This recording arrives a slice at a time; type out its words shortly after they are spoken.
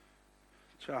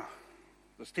Tja,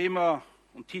 das Thema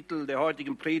und Titel der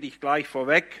heutigen Predigt gleich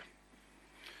vorweg.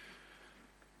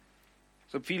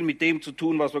 Es hat viel mit dem zu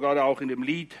tun, was wir gerade auch in dem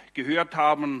Lied gehört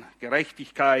haben.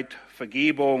 Gerechtigkeit,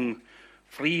 Vergebung,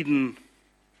 Frieden.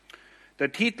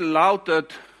 Der Titel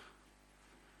lautet: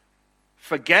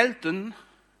 Vergelten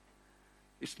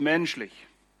ist menschlich,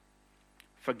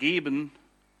 vergeben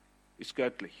ist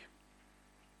göttlich.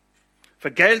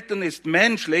 Vergelten ist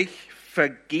menschlich,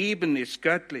 vergeben ist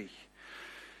göttlich.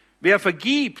 Wer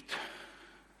vergibt,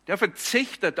 der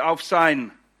verzichtet auf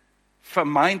sein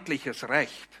vermeintliches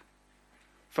Recht.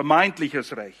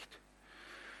 Vermeintliches Recht.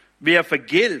 Wer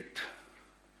vergilt,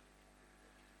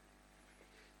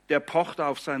 der pocht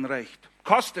auf sein Recht.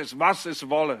 Koste es, was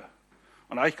es wolle.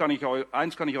 Und eins kann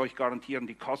ich euch garantieren,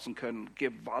 die Kosten können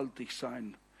gewaltig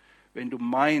sein, wenn du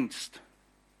meinst,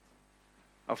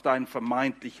 auf dein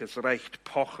vermeintliches Recht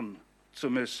pochen zu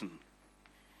müssen.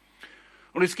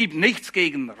 Und es gibt nichts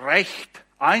gegen Recht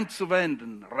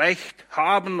einzuwenden. Recht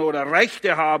haben oder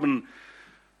Rechte haben,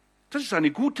 das ist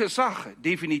eine gute Sache,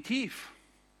 definitiv.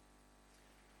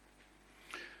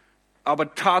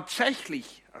 Aber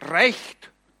tatsächlich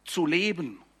Recht zu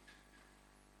leben,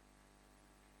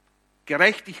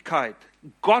 Gerechtigkeit,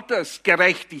 Gottes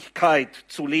Gerechtigkeit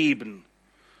zu leben,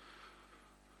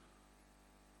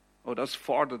 oh, das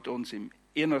fordert uns im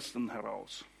Innersten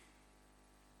heraus.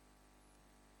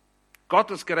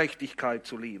 Gottes Gerechtigkeit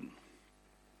zu leben.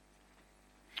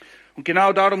 Und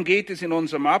genau darum geht es in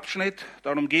unserem Abschnitt.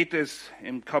 Darum geht es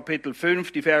im Kapitel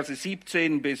 5, die Verse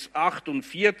 17 bis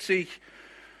 48,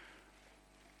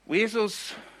 wo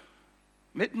Jesus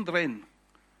mittendrin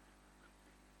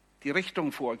die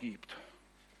Richtung vorgibt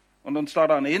und uns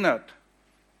daran erinnert,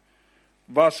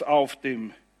 was auf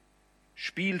dem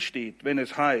Spiel steht, wenn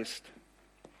es heißt: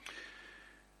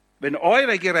 Wenn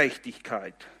eure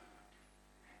Gerechtigkeit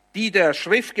die der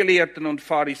Schriftgelehrten und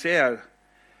Pharisäer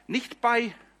nicht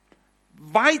bei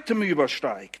weitem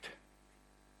übersteigt,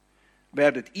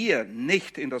 werdet ihr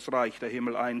nicht in das Reich der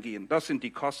Himmel eingehen. Das sind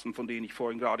die Kosten, von denen ich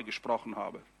vorhin gerade gesprochen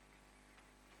habe.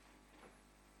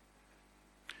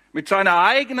 Mit seiner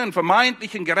eigenen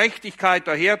vermeintlichen Gerechtigkeit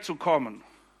daherzukommen,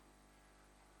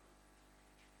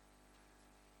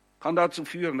 kann dazu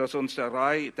führen, dass uns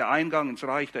der Eingang ins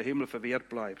Reich der Himmel verwehrt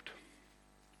bleibt.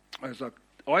 Er sagt,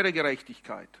 eure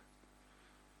Gerechtigkeit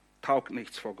taugt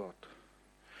nichts vor Gott.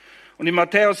 Und in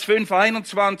Matthäus 5,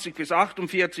 21 bis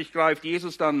 48 greift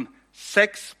Jesus dann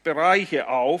 6 Bereiche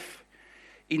auf,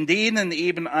 in denen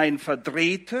eben ein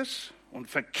verdrehtes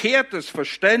und verkehrtes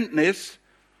Verständnis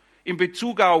in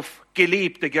Bezug auf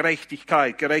gelebte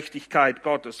Gerechtigkeit, Gerechtigkeit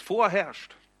Gottes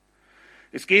vorherrscht.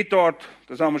 Es geht dort,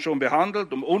 das haben wir schon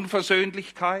behandelt, um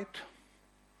Unversöhnlichkeit,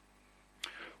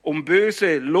 um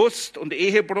böse Lust und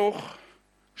Ehebruch,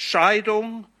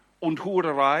 Scheidung und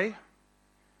Hurerei.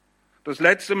 Das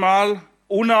letzte Mal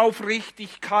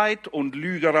Unaufrichtigkeit und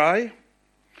Lügerei.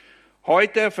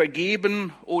 Heute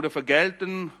vergeben oder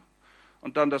vergelten.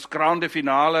 Und dann das grande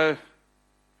Finale.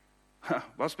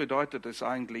 Was bedeutet es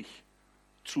eigentlich,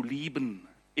 zu lieben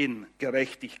in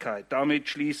Gerechtigkeit? Damit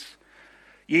schließt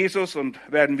Jesus und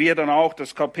werden wir dann auch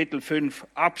das Kapitel 5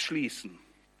 abschließen.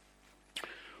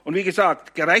 Und wie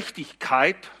gesagt,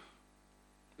 Gerechtigkeit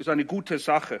ist eine gute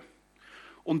Sache.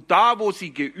 Und da, wo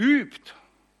sie geübt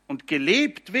und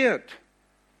gelebt wird,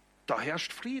 da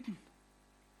herrscht Frieden.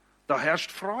 Da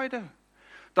herrscht Freude.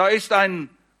 Da ist ein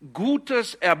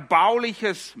gutes,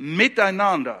 erbauliches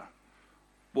Miteinander,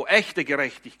 wo echte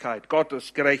Gerechtigkeit,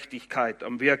 Gottes Gerechtigkeit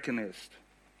am Wirken ist.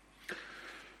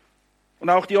 Und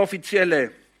auch die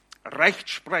offizielle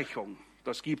Rechtsprechung,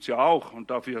 das gibt es ja auch und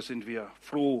dafür sind wir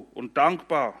froh und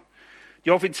dankbar.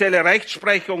 Die offizielle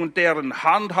Rechtsprechung und deren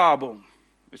Handhabung.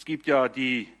 Es gibt ja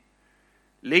die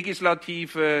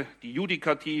Legislative, die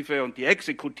Judikative und die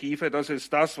Exekutive. Das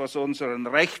ist das, was unseren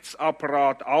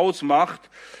Rechtsapparat ausmacht.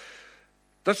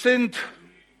 Das sind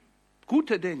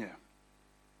gute Dinge.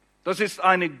 Das ist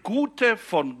eine gute,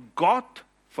 von Gott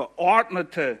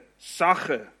verordnete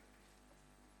Sache,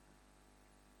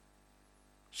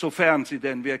 sofern sie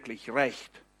denn wirklich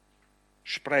Recht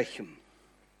sprechen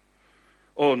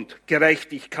und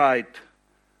Gerechtigkeit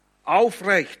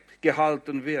aufrecht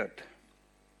gehalten wird.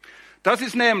 Das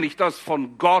ist nämlich das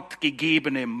von Gott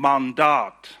gegebene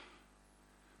Mandat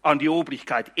an die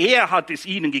Obrigkeit. Er hat es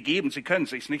ihnen gegeben, sie können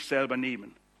es sich nicht selber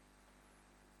nehmen.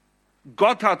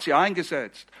 Gott hat sie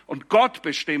eingesetzt und Gott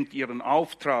bestimmt ihren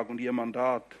Auftrag und ihr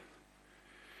Mandat.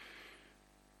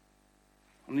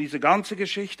 Und in diese ganze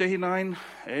Geschichte hinein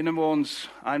erinnern wir uns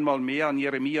einmal mehr an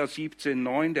Jeremia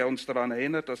 17,9, der uns daran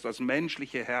erinnert, dass das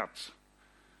menschliche Herz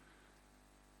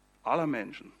aller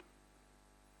Menschen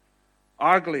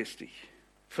arglistig,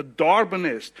 verdorben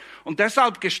ist. Und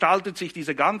deshalb gestaltet sich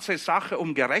diese ganze Sache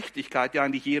um Gerechtigkeit, die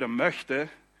eigentlich jeder möchte,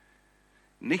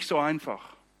 nicht so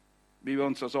einfach, wie wir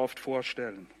uns das oft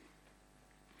vorstellen.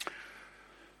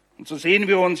 Und so sehen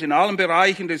wir uns in allen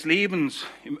Bereichen des Lebens,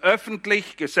 im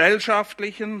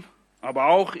öffentlich-gesellschaftlichen, aber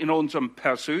auch in unserem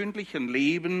persönlichen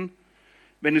Leben,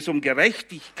 wenn es um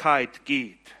Gerechtigkeit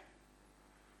geht,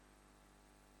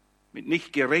 mit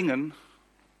nicht geringen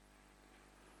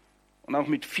und auch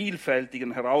mit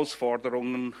vielfältigen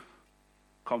Herausforderungen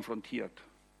konfrontiert.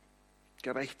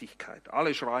 Gerechtigkeit,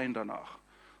 alle schreien danach.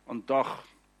 Und doch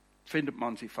findet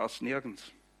man sie fast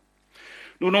nirgends.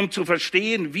 Nun, um zu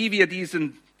verstehen, wie wir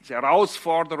diese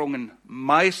Herausforderungen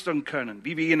meistern können,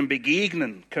 wie wir ihnen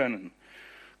begegnen können,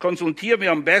 konsultieren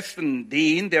wir am besten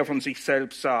den, der von sich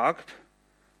selbst sagt,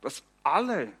 dass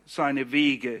alle seine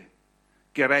Wege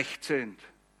gerecht sind,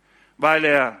 weil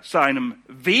er seinem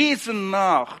Wesen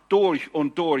nach durch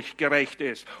und durch gerecht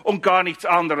ist und gar nichts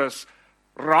anderes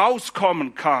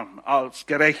rauskommen kann als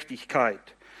Gerechtigkeit.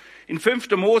 In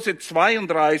 5. Mose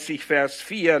 32, Vers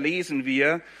 4 lesen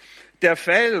wir, der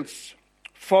Fels,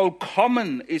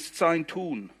 vollkommen ist sein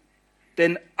Tun,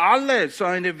 denn alle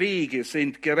seine Wege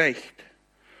sind gerecht.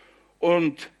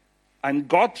 Und ein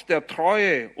Gott der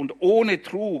Treue und ohne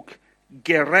Trug,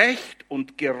 gerecht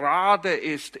und gerade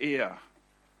ist er.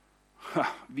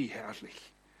 Wie herrlich.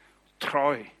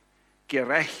 Treu,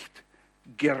 gerecht,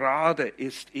 gerade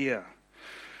ist er.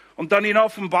 Und dann in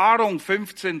Offenbarung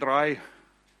 15,3.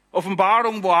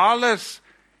 Offenbarung, wo alles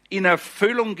in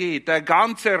Erfüllung geht, der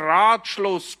ganze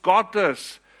Ratschluss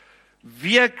Gottes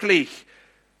wirklich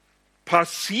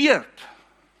passiert.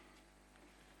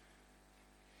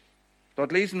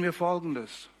 Dort lesen wir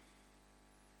Folgendes.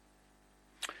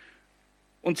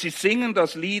 Und sie singen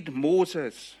das Lied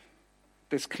Moses,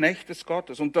 des Knechtes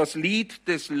Gottes, und das Lied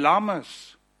des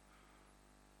Lammes.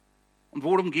 Und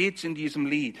worum geht es in diesem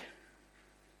Lied?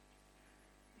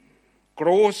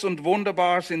 Groß und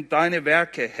wunderbar sind deine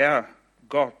Werke, Herr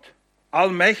Gott,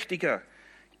 allmächtiger,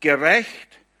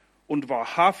 gerecht und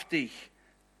wahrhaftig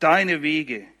deine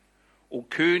Wege, o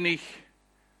König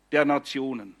der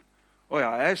Nationen. Oh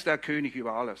ja, er ist der König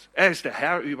über alles. Er ist der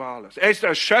Herr über alles. Er ist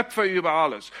der Schöpfer über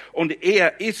alles. Und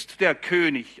er ist der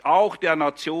König, auch der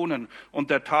Nationen. Und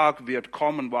der Tag wird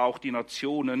kommen, wo auch die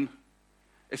Nationen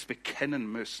es bekennen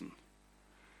müssen,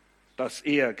 dass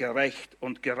er gerecht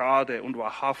und gerade und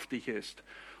wahrhaftig ist.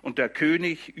 Und der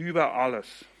König über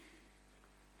alles.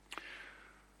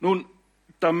 Nun,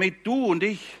 damit du und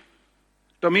ich,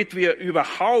 damit wir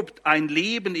überhaupt ein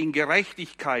Leben in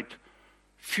Gerechtigkeit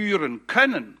führen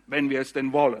können, wenn wir es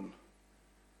denn wollen.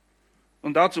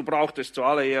 Und dazu braucht es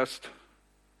zuallererst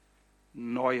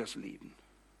neues Leben.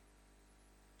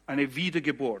 Eine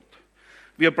Wiedergeburt.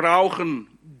 Wir brauchen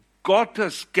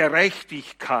Gottes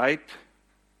Gerechtigkeit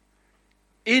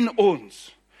in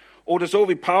uns. Oder so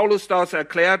wie Paulus das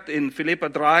erklärt in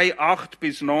Philipper 3,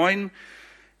 8-9.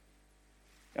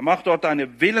 Er macht dort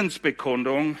eine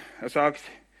Willensbekundung. Er sagt,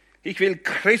 ich will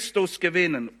Christus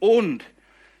gewinnen und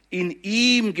in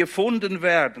ihm gefunden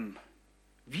werden.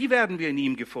 Wie werden wir in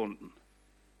ihm gefunden?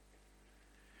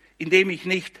 Indem ich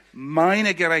nicht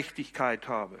meine Gerechtigkeit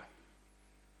habe,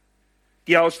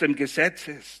 die aus dem Gesetz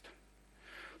ist,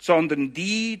 sondern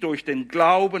die durch den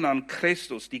Glauben an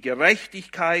Christus, die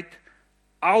Gerechtigkeit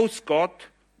aus Gott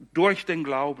durch den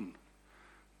Glauben.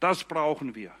 Das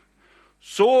brauchen wir.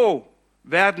 So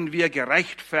werden wir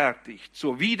gerechtfertigt,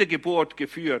 zur Wiedergeburt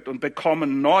geführt und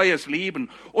bekommen neues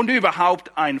Leben und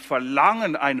überhaupt ein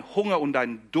Verlangen, ein Hunger und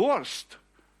ein Durst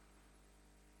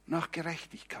nach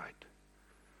Gerechtigkeit.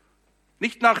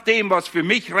 Nicht nach dem, was für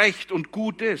mich recht und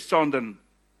gut ist, sondern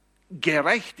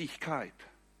Gerechtigkeit.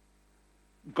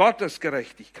 Gottes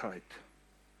Gerechtigkeit.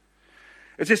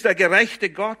 Es ist der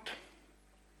gerechte Gott,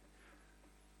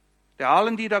 der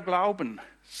allen, die da glauben,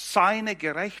 seine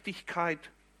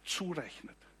Gerechtigkeit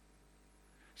zurechnet,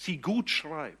 sie gut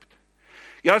schreibt,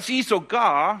 ja, sie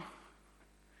sogar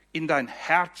in dein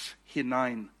Herz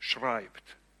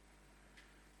hineinschreibt.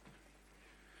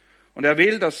 Und er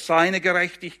will, dass seine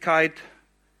Gerechtigkeit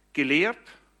gelehrt,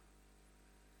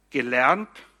 gelernt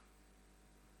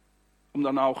und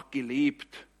dann auch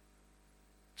gelebt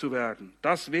zu werden.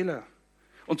 Das will er.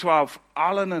 Und zwar auf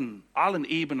allen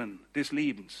Ebenen des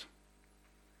Lebens.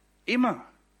 Immer.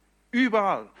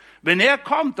 Überall. Wenn er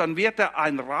kommt, dann wird er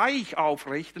ein Reich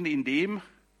aufrichten, in dem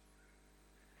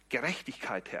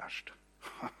Gerechtigkeit herrscht.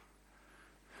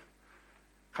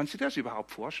 Kannst du dir das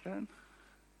überhaupt vorstellen?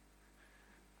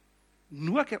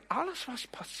 Nur alles, was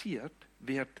passiert,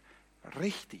 wird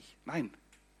richtig, nein,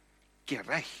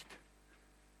 gerecht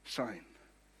sein.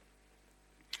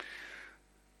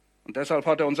 Und deshalb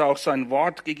hat er uns auch sein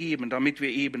Wort gegeben, damit wir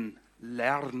eben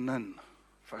lernen,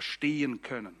 verstehen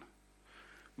können,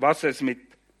 was es mit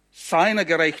seiner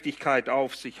Gerechtigkeit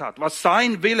auf sich hat, was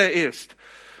sein Wille ist.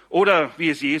 Oder wie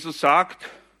es Jesus sagt,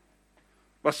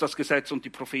 was das Gesetz und die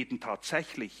Propheten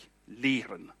tatsächlich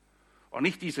lehren. Und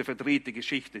nicht diese verdrehte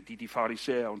Geschichte, die die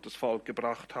Pharisäer und das Volk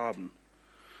gebracht haben.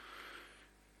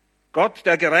 Gott,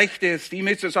 der Gerechte ist, ihm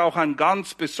ist es auch ein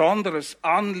ganz besonderes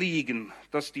Anliegen,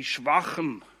 dass die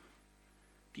Schwachen,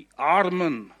 die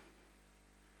Armen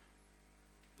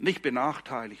nicht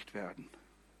benachteiligt werden.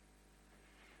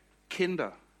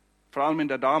 Kinder, vor allem in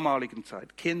der damaligen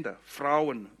Zeit, Kinder,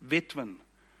 Frauen, Witwen,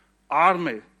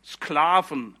 Arme,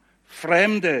 Sklaven,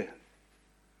 Fremde.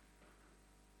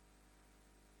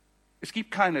 Es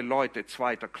gibt keine Leute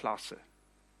zweiter Klasse.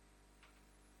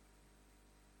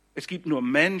 Es gibt nur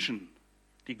Menschen,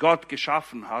 die Gott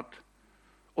geschaffen hat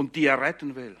und die er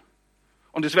retten will.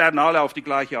 Und es werden alle auf die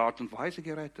gleiche Art und Weise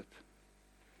gerettet.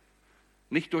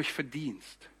 Nicht durch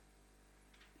Verdienst,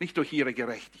 nicht durch ihre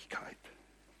Gerechtigkeit.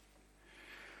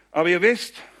 Aber ihr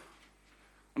wisst,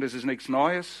 und es ist nichts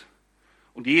Neues,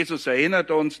 und Jesus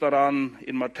erinnert uns daran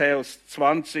in Matthäus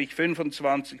 20,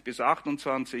 25 bis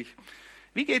 28,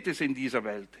 wie geht es in dieser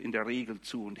Welt in der Regel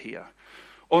zu und her?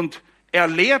 Und er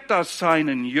lehrt das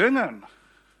seinen Jüngern.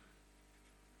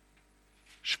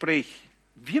 Sprich,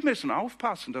 wir müssen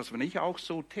aufpassen, dass wir nicht auch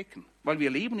so ticken, weil wir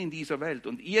leben in dieser Welt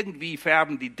und irgendwie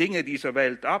färben die Dinge dieser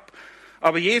Welt ab.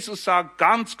 Aber Jesus sagt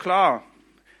ganz klar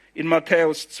in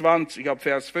Matthäus 20, ab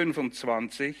Vers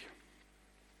 25,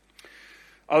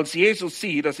 als Jesus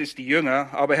sie, das ist die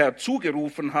Jünger, aber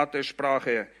herzugerufen hatte, sprach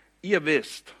er, ihr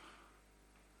wisst,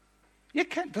 ihr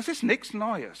kennt, das ist nichts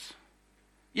Neues,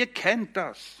 ihr kennt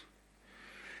das.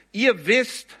 Ihr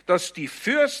wisst, dass die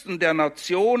Fürsten der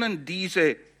Nationen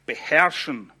diese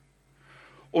beherrschen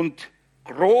und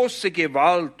große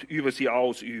Gewalt über sie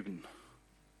ausüben.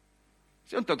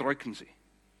 Sie unterdrücken sie.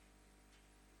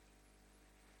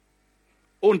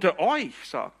 Unter euch,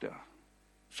 sagt er,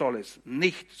 soll es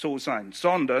nicht so sein,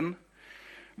 sondern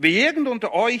wer irgend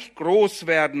unter euch groß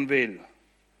werden will,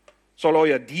 soll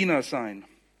euer Diener sein.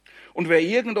 Und wer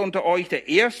irgend unter euch der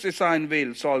Erste sein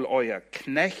will, soll euer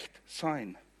Knecht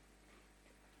sein.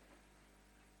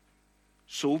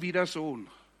 So wie der Sohn.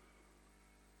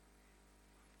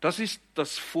 Das ist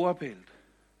das Vorbild.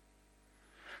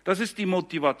 Das ist die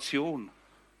Motivation.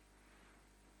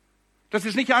 Das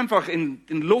ist nicht einfach in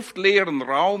den luftleeren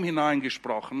Raum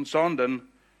hineingesprochen, sondern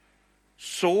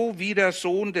so wie der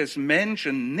Sohn des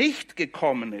Menschen nicht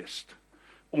gekommen ist,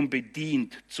 um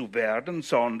bedient zu werden,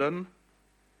 sondern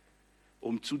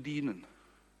um zu dienen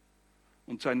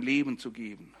und sein Leben zu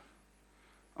geben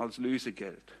als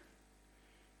Lösegeld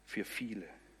für viele.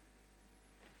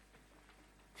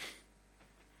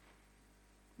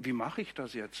 Wie mache ich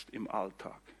das jetzt im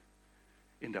Alltag,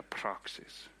 in der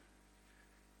Praxis?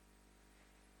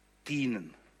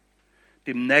 Dienen,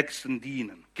 dem Nächsten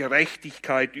dienen,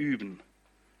 Gerechtigkeit üben,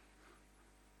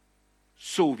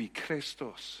 so wie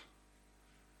Christus.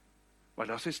 Weil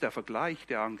das ist der Vergleich,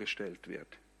 der angestellt wird.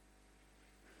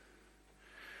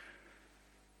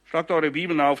 Schlagt eure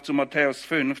Bibeln auf zu Matthäus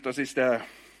 5, das ist der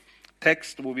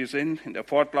Text, wo wir sind, in der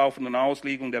fortlaufenden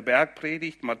Auslegung der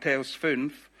Bergpredigt, Matthäus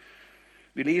 5.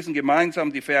 Wir lesen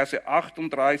gemeinsam die Verse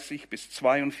 38 bis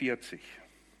 42.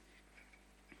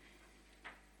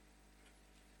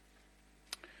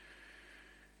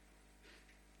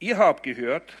 Ihr habt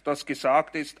gehört, dass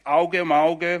gesagt ist, Auge um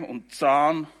Auge und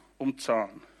Zahn um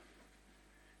Zahn.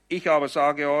 Ich aber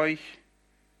sage euch,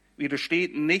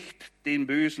 widersteht nicht den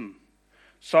Bösen,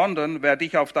 sondern wer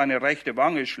dich auf deine rechte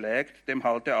Wange schlägt, dem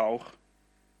halte auch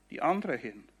die andere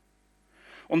hin.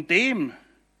 Und dem,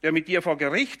 der mit dir vor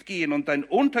Gericht gehen und dein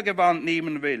Untergewand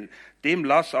nehmen will, dem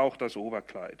lass auch das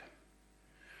Oberkleid.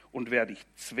 Und wer dich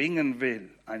zwingen will,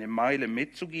 eine Meile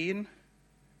mitzugehen,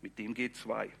 mit dem geh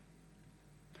 2.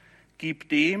 Gib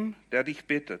dem, der dich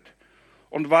bittet,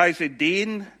 und weise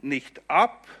den nicht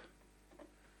ab,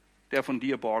 der von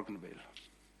dir borgen will.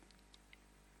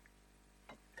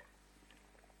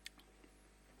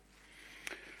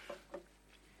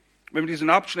 Wenn wir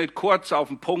diesen Abschnitt kurz auf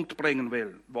den Punkt bringen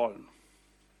wollen,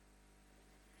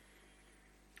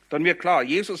 dann wird klar,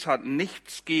 Jesus hat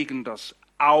nichts gegen das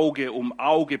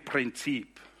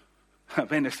Auge-um-Auge-Prinzip,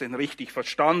 wenn es denn richtig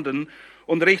verstanden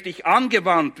und richtig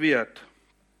angewandt wird.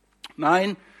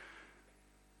 Nein,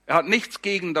 er hat nichts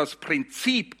gegen das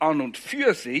Prinzip an und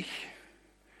für sich,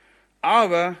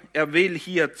 aber er will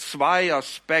hier 2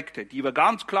 Aspekte, die wir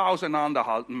ganz klar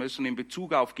auseinanderhalten müssen in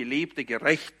Bezug auf gelebte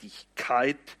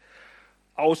Gerechtigkeit,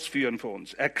 ausführen für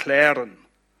uns, erklären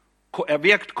Er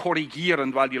wirkt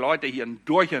korrigierend, weil die Leute hier ein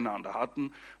Durcheinander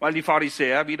hatten, weil die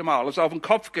Pharisäer wieder mal alles auf den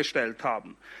Kopf gestellt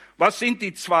haben. Was sind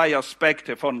die zwei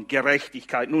Aspekte von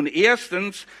Gerechtigkeit? Nun,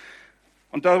 erstens,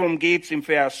 und darum geht es im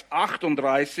Vers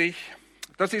 38,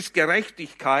 das ist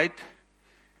Gerechtigkeit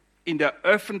in der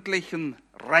öffentlichen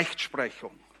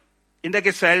Rechtsprechung, in der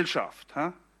Gesellschaft.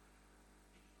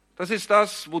 Das ist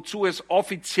das, wozu es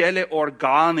offizielle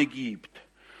Organe gibt.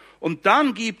 Und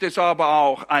dann gibt es aber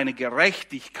auch eine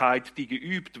Gerechtigkeit, die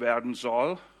geübt werden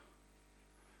soll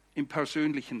im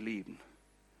persönlichen Leben,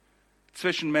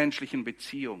 zwischenmenschlichen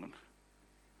Beziehungen.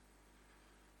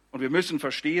 Und wir müssen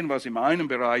verstehen, was im einen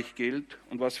Bereich gilt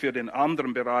und was für den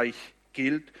anderen Bereich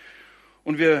gilt.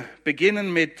 Und wir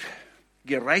beginnen mit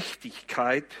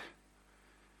Gerechtigkeit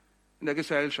in der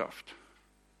Gesellschaft,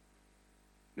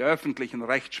 der öffentlichen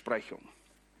Rechtsprechung.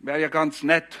 Wäre ja ganz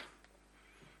nett,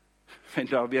 wenn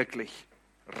da wirklich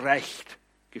Recht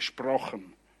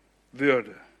gesprochen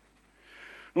würde.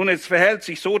 Nun, es verhält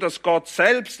sich so, dass Gott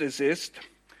selbst es ist,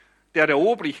 der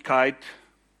Obrigkeit,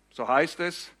 so heißt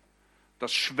es,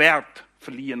 das Schwert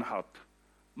verliehen hat,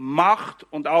 Macht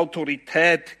und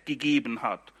Autorität gegeben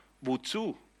hat.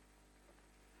 Wozu?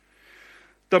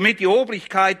 Damit die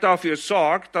Obrigkeit dafür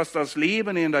sorgt, dass das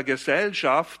Leben in der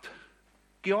Gesellschaft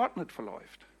geordnet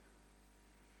verläuft.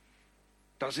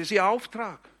 Das ist ihr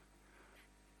Auftrag.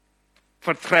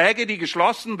 Verträge, die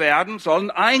geschlossen werden,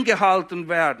 sollen eingehalten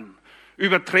werden.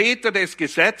 Übertreter des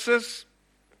Gesetzes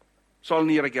sollen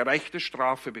ihre gerechte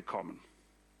Strafe bekommen.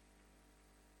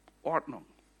 Ordnung.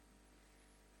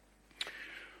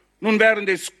 Nun, während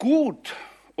es gut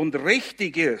und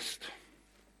richtig ist,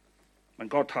 mein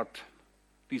Gott hat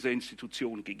diese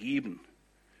Institution gegeben,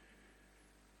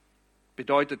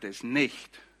 bedeutet es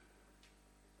nicht,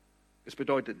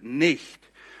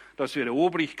 dass wir der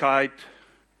Obrigkeit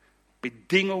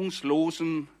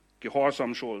bedingungslosen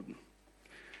Gehorsam schulden.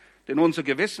 Denn unser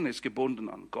Gewissen ist gebunden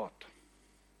an Gott.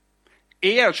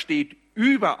 Er steht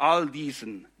über all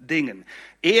diesen Dingen.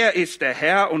 Er ist der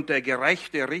Herr und der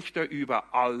gerechte Richter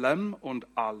über allem und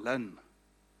allen.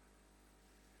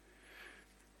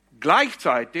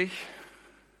 Gleichzeitig,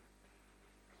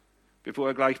 bevor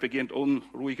er gleich beginnt,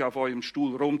 unruhig auf eurem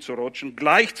Stuhl rumzurutschen,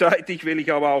 gleichzeitig will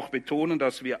ich aber auch betonen,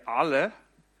 dass wir alle,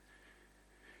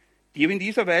 die in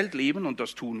dieser Welt leben, und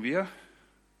das tun wir,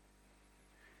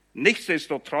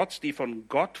 nichtsdestotrotz die von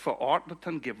Gott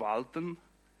verordneten Gewalten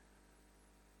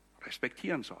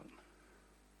respektieren sollen.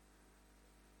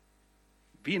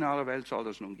 Wie in aller Welt soll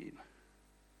das nun gehen?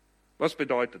 Was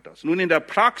bedeutet das? Nun, in der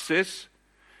Praxis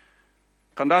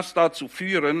kann das dazu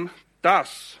führen,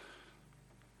 dass,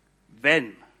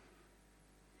 wenn,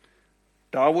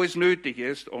 da wo es nötig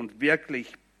ist und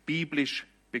wirklich biblisch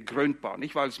begründbar,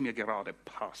 nicht weil es mir gerade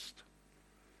passt,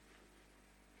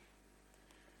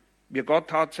 wir Gott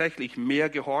tatsächlich mehr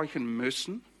gehorchen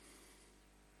müssen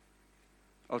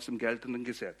als im geltenden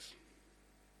Gesetz.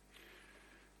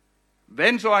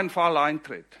 Wenn so ein Fall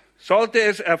eintritt, sollte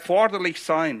es erforderlich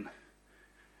sein,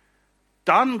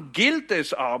 dann gilt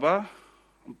es aber,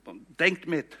 denkt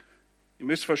mit, ihr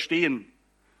müsst verstehen,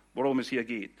 worum es hier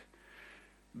geht.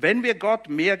 Wenn wir Gott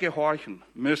mehr gehorchen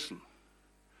müssen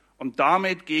und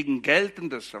damit gegen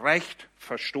geltendes Recht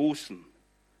verstoßen,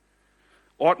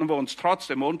 ordnen wir uns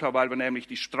trotzdem unter, weil wir nämlich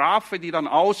die Strafe, die dann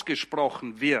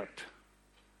ausgesprochen wird,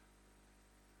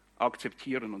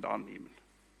 akzeptieren und annehmen.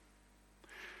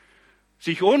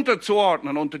 Sich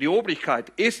unterzuordnen unter die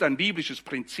Obrigkeit ist ein biblisches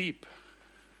Prinzip,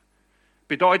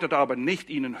 bedeutet aber nicht,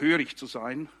 ihnen hörig zu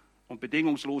sein und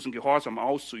bedingungslosen Gehorsam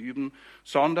auszuüben,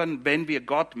 sondern wenn wir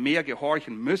Gott mehr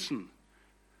gehorchen müssen,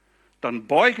 dann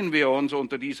beugen wir uns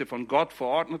unter diese von Gott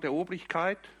verordnete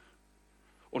Obrigkeit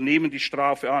und nehmen die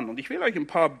Strafe an. Und ich will euch ein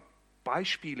paar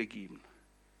Beispiele geben,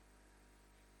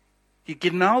 die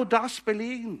genau das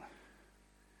belegen.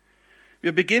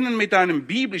 Wir beginnen mit einem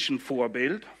biblischen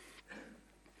Vorbild.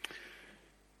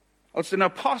 Als den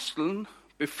Aposteln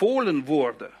befohlen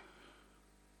wurde,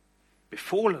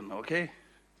 okay,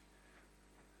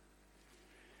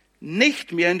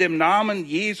 nicht mehr in dem Namen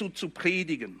Jesu zu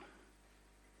predigen.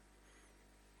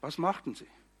 Was machten sie?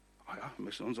 Wir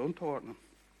müssen uns unterordnen.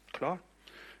 Klar,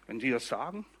 wenn sie das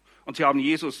sagen. Und sie haben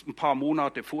Jesus ein paar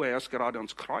Monate vorher erst gerade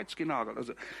ans Kreuz genagelt.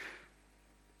 Also,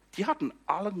 die hatten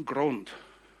allen Grund,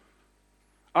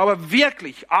 aber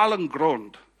wirklich allen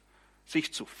Grund,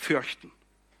 sich zu fürchten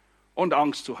und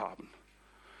Angst zu haben.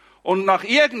 Und nach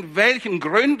irgendwelchen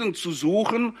Gründen zu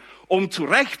suchen, um zu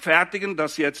rechtfertigen,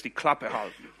 dass sie jetzt die Klappe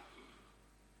halten.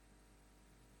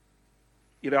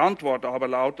 Ihre Antwort aber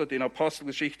lautet in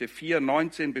Apostelgeschichte 4,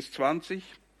 19 bis 20,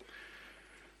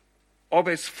 ob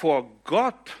es vor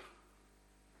Gott,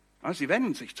 sie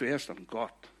wenden sich zuerst an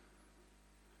Gott,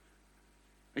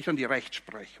 nicht an die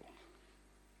Rechtsprechung.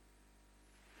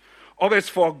 Ob es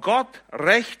vor Gott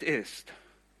recht ist,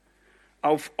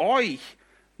 auf euch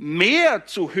mehr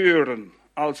zu hören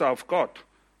als auf Gott,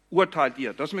 urteilt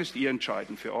ihr. Das müsst ihr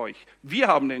entscheiden für euch. Wir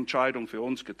haben eine Entscheidung für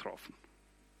uns getroffen.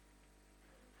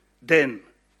 Denn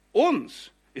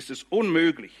uns ist es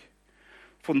unmöglich,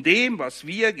 von dem, was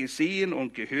wir gesehen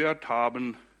und gehört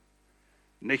haben,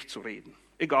 nicht zu reden.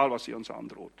 Egal, was ihr uns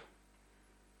androht.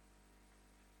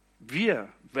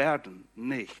 Wir werden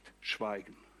nicht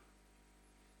schweigen.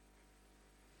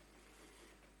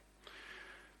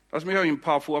 Lass mich euch ein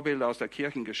paar Vorbilder aus der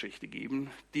Kirchengeschichte geben,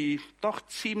 die doch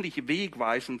ziemlich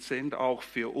wegweisend sind, auch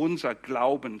für unser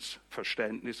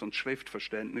Glaubensverständnis und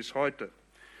Schriftverständnis heute.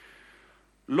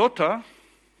 Luther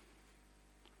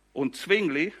und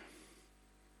Zwingli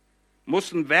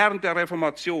mussten während der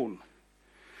Reformation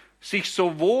sich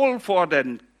sowohl vor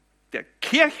der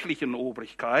kirchlichen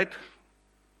Obrigkeit,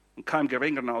 und keinem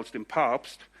geringeren als dem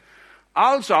Papst,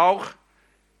 als auch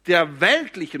der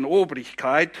weltlichen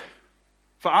Obrigkeit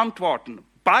verantworten.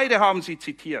 Beide haben sie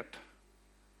zitiert.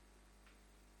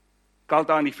 Galt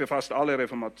eigentlich für fast alle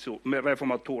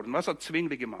Reformatoren. Was hat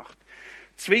Zwingli gemacht?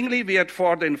 Zwingli wird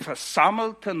vor den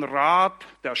versammelten Rat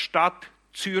der Stadt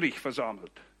Zürich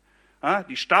versammelt.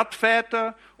 Die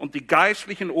Stadtväter und die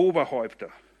geistlichen Oberhäupter.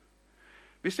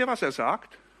 Wisst ihr, was er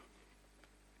sagt?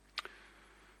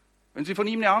 Wenn Sie von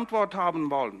ihm eine Antwort haben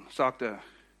wollen, sagt er,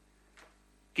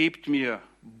 gebt mir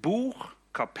Buch,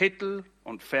 Kapitel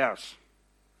und Vers.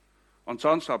 Und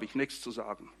sonst habe ich nichts zu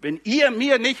sagen. Wenn ihr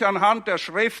mir nicht anhand der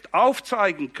Schrift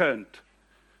aufzeigen könnt,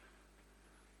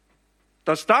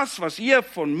 dass das, was ihr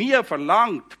von mir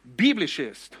verlangt, biblisch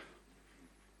ist,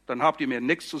 dann habt ihr mir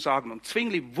nichts zu sagen. Und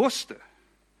Zwingli wusste,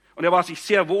 und er war sich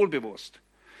sehr wohl bewusst,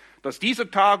 dass dieser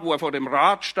Tag, wo er vor dem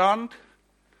Rat stand,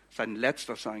 sein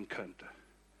letzter sein könnte.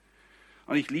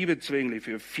 Und ich liebe Zwingli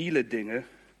für viele Dinge.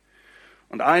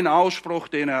 Und ein Ausspruch,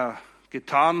 den er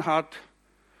getan hat,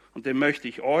 und den möchte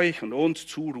ich euch und uns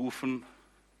zurufen: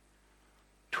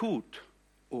 Tut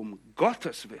um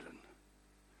Gottes Willen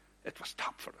etwas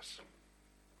Tapferes.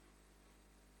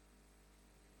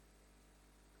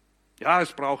 Ja,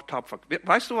 es braucht Tapferkeit.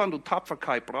 Weißt du, wann du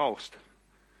Tapferkeit brauchst?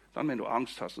 Dann, wenn du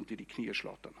Angst hast und dir die Knie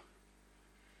schlottern.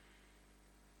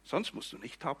 Sonst musst du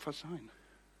nicht tapfer sein.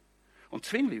 Und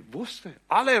Zwingli wusste,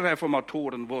 alle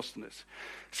Reformatoren wussten es.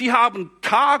 Sie haben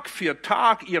Tag für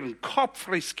Tag ihren Kopf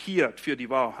riskiert für die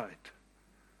Wahrheit.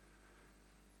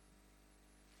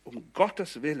 Um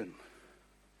Gottes Willen,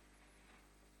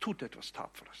 tut etwas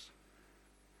Tapferes.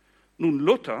 Nun,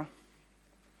 Luther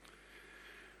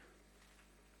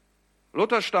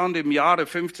stand im Jahre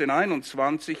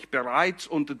 1521 bereits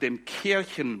unter dem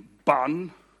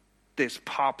Kirchenbann des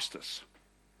Papstes.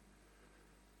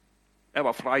 Er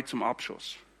war frei zum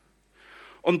Abschuss.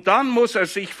 Und dann muss er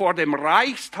sich vor dem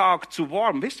Reichstag zu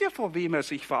Worms, wisst ihr, vor wem er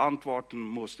sich verantworten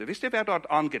musste? Wisst ihr, wer dort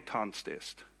angetanzt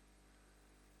ist?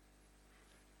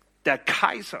 Der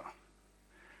Kaiser.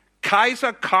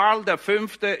 Kaiser Karl V.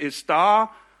 ist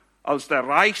da, als der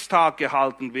Reichstag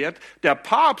gehalten wird. Der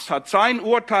Papst hat sein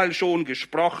Urteil schon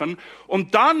gesprochen.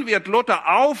 Und dann wird Luther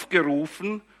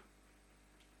aufgerufen,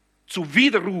 zu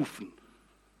widerrufen.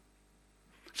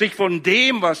 Sich von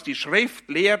dem, was die Schrift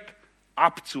lehrt,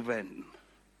 abzuwenden.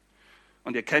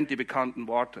 Und ihr kennt die bekannten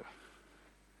Worte.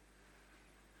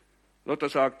 Luther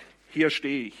sagt, hier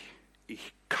stehe ich.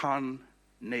 Ich kann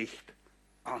nicht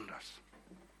anders.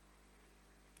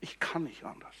 Ich kann nicht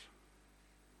anders.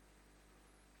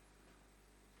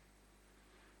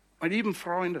 Meine lieben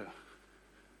Freunde,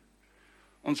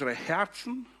 unsere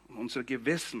Herzen und unser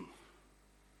Gewissen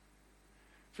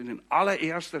sind in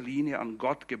allererster Linie an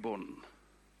Gott gebunden.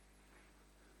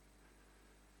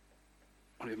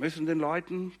 Und wir müssen den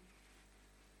Leuten,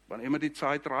 wann immer die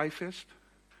Zeit reif ist,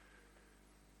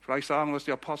 vielleicht sagen, was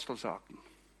die Apostel sagten.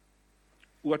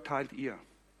 Urteilt ihr.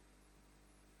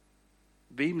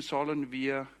 Wem sollen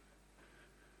wir,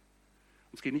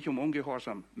 es geht nicht um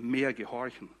Ungehorsam, mehr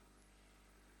gehorchen.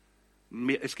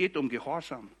 Es geht um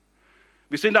Gehorsam.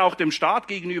 Wir sind auch dem Staat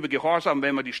gegenüber gehorsam,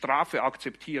 wenn wir die Strafe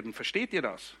akzeptieren. Versteht ihr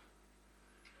das?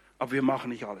 Aber wir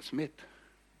machen nicht alles mit.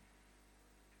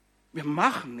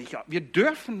 Wir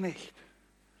dürfen nicht.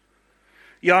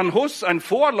 Jan Hus, ein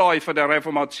Vorläufer der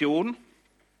Reformation,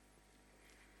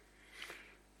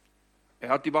 er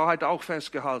hat die Wahrheit auch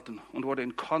festgehalten und wurde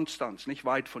in Konstanz, nicht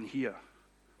weit von hier,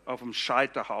 auf dem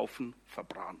Scheiterhaufen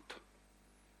verbrannt.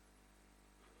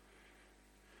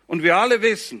 Und wir alle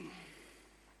wissen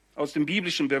aus den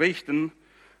biblischen Berichten,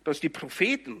 dass die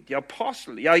Propheten, die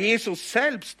Apostel, ja Jesus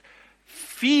selbst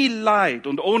viel Leid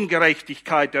und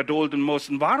Ungerechtigkeit erdulden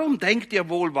mussten. Warum denkt ihr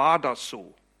wohl, war das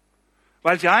so?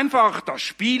 Weil sie einfach das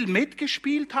Spiel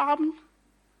mitgespielt haben,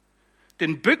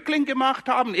 den Bückling gemacht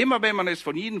haben, immer wenn man es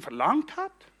von ihnen verlangt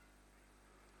hat?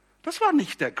 Das war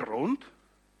nicht der Grund.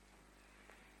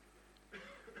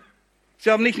 Sie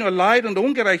haben nicht nur Leid und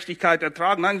Ungerechtigkeit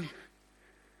ertragen, nein,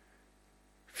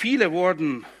 viele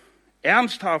wurden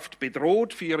ernsthaft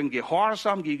bedroht für ihren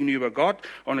Gehorsam gegenüber Gott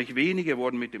und nicht wenige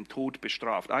wurden mit dem Tod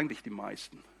bestraft, eigentlich die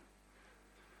meisten.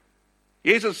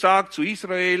 Jesus sagt zu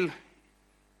Israel,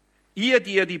 ihr,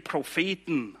 die ihr die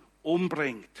Propheten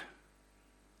umbringt.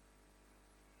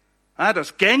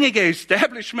 Das gängige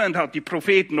Establishment hat die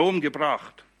Propheten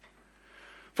umgebracht.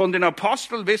 Von den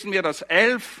Aposteln wissen wir, dass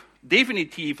 11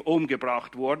 definitiv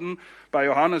umgebracht wurden. Bei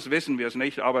Johannes wissen wir es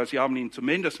nicht, aber sie haben ihn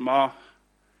zumindest mal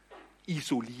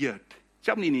isoliert.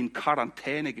 Sie haben ihn in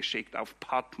Quarantäne geschickt auf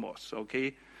Patmos,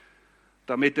 okay,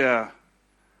 damit er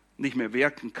nicht mehr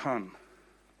wirken kann.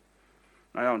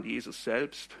 Naja, und Jesus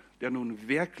selbst, der nun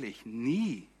wirklich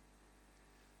nie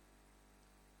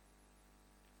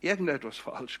irgendetwas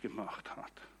falsch gemacht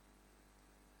hat,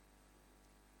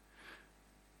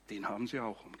 den haben sie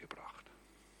auch umgebracht.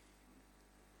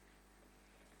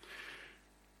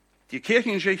 Die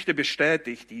Kirchengeschichte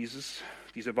bestätigt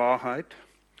diese Wahrheit.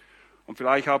 Und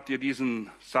vielleicht habt ihr diesen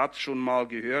Satz schon mal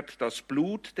gehört. Das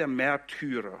Blut der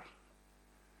Märtyrer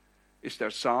ist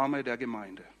der Same der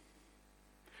Gemeinde.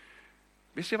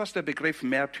 Wisst ihr, was der Begriff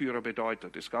Märtyrer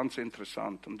bedeutet? Das ist ganz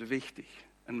interessant und wichtig.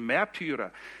 Ein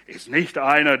Märtyrer ist nicht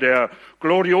einer, der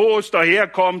glorios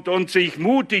daherkommt und sich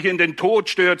mutig in den Tod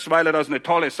stürzt, weil er das eine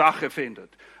tolle Sache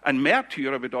findet. Ein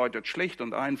Märtyrer bedeutet schlicht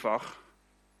und einfach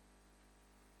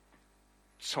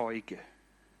Zeuge.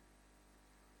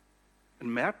 Ein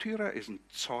Märtyrer ist ein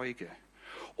Zeuge.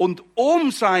 Und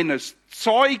um seines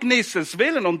Zeugnisses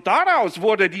willen, und daraus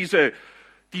wurde diese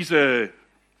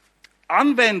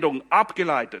Anwendung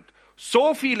abgeleitet,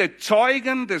 so viele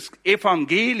Zeugen des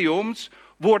Evangeliums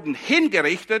wurden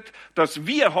hingerichtet, dass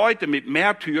wir heute mit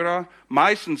Märtyrer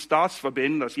meistens das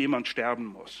verbinden, dass jemand sterben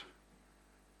muss.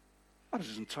 Aber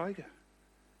das ist ein Zeuge.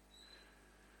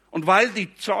 Und weil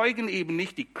die Zeugen eben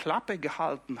nicht die Klappe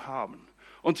gehalten haben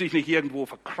und sich nicht irgendwo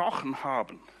verkrochen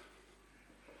haben,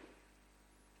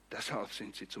 deshalb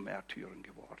sind sie zu Märtyrern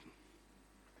geworden.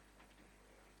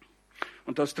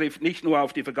 Und das trifft nicht nur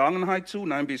auf die Vergangenheit zu,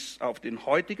 nein, bis auf den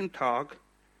heutigen Tag.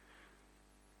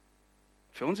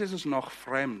 Für uns ist es noch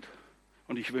fremd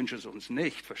und ich wünsche es uns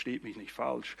nicht, versteht mich nicht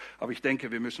falsch, aber ich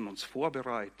denke, wir müssen uns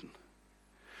vorbereiten.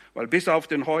 Weil bis auf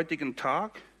den heutigen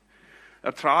Tag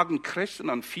ertragen Christen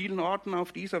an vielen Orten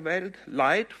auf dieser Welt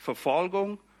Leid,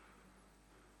 Verfolgung,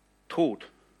 Tod.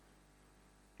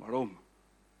 Warum?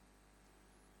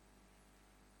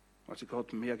 Weil sie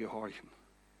Gott mehr gehorchen,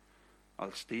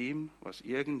 als dem, was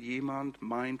irgendjemand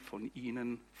meint, von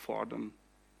ihnen fordern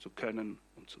zu können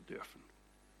und zu dürfen.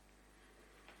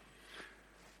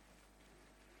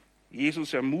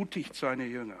 Jesus ermutigt seine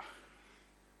Jünger.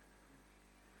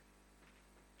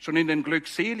 Schon in den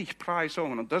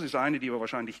Glückseligpreisungen, und das ist eine, die wir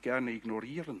wahrscheinlich gerne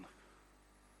ignorieren.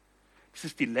 Das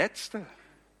ist die letzte.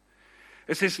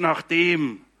 Es ist nach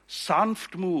dem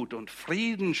Sanftmut und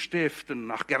Frieden stiften,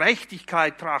 nach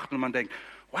Gerechtigkeit trachten, und man denkt,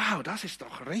 wow, das ist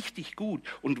doch richtig gut.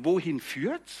 Und wohin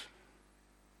führt's?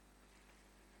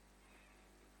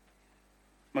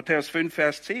 Matthäus 5,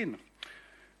 Vers 10.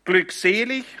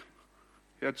 Glückselig,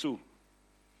 hör zu,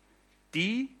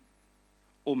 die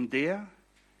um der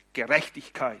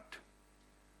Gerechtigkeit,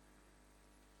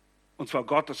 und zwar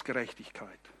Gottes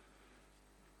Gerechtigkeit.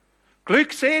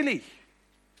 Glückselig.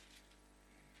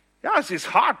 Ja, es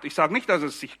ist hart. Ich sage nicht, dass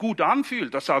es sich gut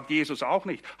anfühlt. Das sagt Jesus auch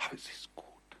nicht. Aber es ist gut.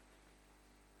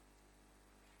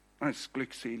 Es ist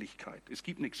Glückseligkeit. Es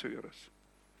gibt nichts Höheres.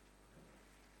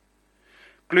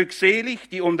 Glückselig,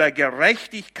 die um der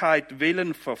Gerechtigkeit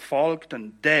willen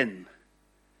Verfolgten, denn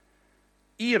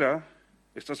ihrer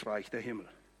ist das Reich der Himmel.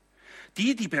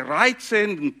 Die bereit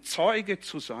sind, ein Zeuge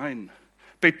zu sein,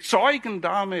 bezeugen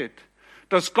damit,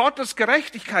 dass Gottes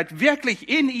Gerechtigkeit wirklich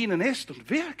in ihnen ist und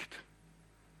wirkt.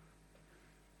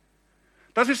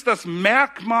 Das ist das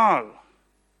Merkmal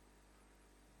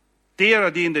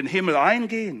derer, die in den Himmel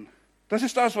eingehen. Das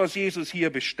ist das, was Jesus hier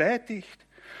bestätigt.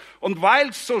 Und weil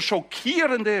es so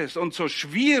schockierend ist und so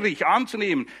schwierig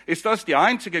anzunehmen, ist das die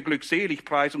einzige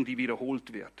Glückseligpreisung, die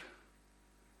wiederholt wird.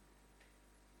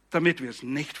 Damit wir es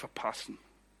nicht verpassen.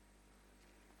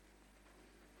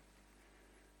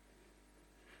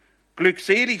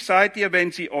 Glückselig seid ihr,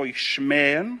 wenn sie euch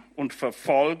schmähen und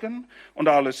verfolgen und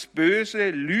alles Böse,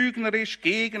 lügnerisch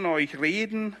gegen euch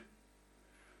reden,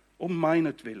 um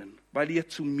meinetwillen, weil ihr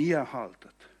zu mir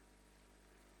haltet.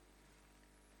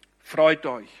 Freut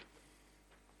euch.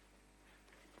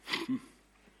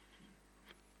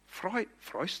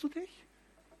 Freust du dich?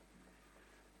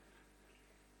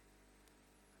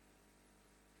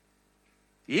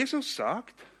 Jesus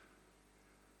sagt,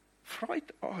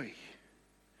 freut euch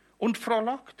und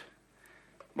frohlockt.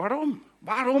 Warum?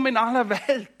 Warum in aller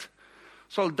Welt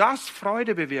soll das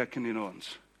Freude bewirken in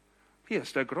uns? Hier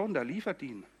ist der Grund, er liefert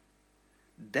ihn.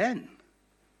 Denn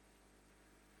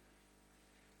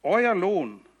euer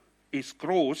Lohn ist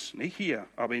groß, nicht hier,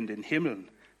 aber in den Himmeln.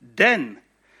 Denn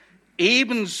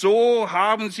ebenso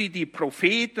haben sie die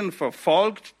Propheten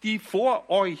verfolgt, die vor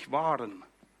euch waren.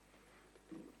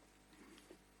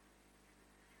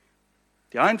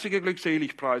 Die einzige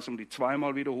Glückseligpreisung, die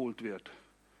zweimal wiederholt wird.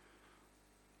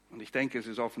 Und ich denke, es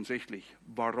ist offensichtlich.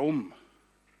 Warum?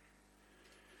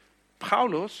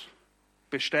 Paulus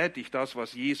bestätigt das,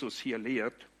 was Jesus hier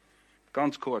lehrt,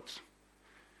 ganz kurz.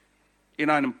 In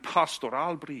einem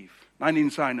Pastoralbrief, nein, in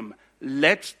seinem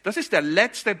das ist der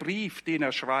letzte Brief, den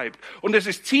er schreibt. Und es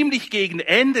ist ziemlich gegen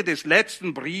Ende des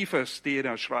letzten Briefes, den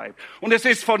er schreibt. Und es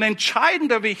ist von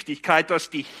entscheidender Wichtigkeit, dass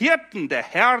die Hirten der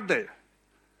Herde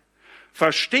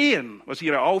verstehen, was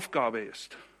ihre Aufgabe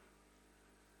ist.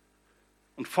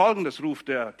 Und Folgendes ruft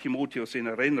der Timotheus in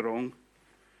Erinnerung.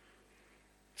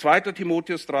 2.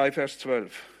 Timotheus 3, Vers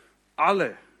 12.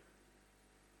 Alle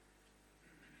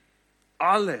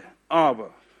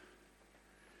aber,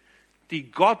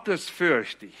 die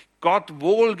gottesfürchtig, Gott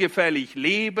wohlgefällig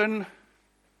leben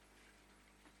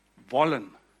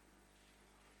wollen.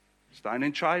 Das ist eine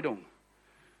Entscheidung.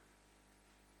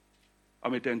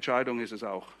 Aber mit der Entscheidung ist es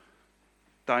auch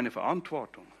deine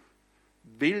Verantwortung.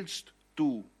 Willst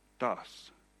du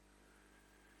das?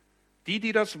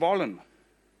 Die das wollen,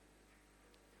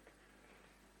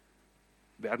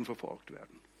 werden verfolgt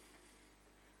werden.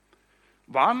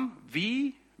 Wann,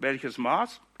 wie, welches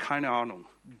Maß? Keine Ahnung.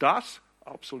 Das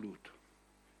absolut.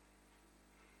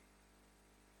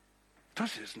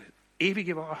 Das ist eine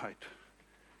ewige Wahrheit.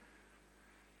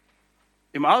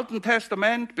 Im Alten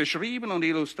Testament beschrieben und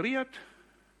illustriert.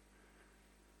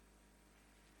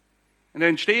 In der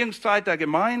Entstehungszeit der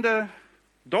Gemeinde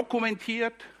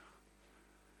dokumentiert.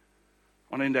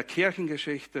 Und in der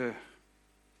Kirchengeschichte,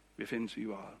 wir finden es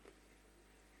überall.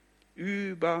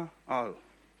 Überall.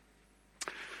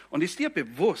 Und ist dir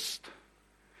bewusst,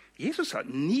 Jesus hat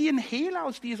nie einen Hehl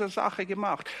aus dieser Sache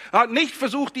gemacht. Er hat nicht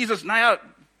versucht,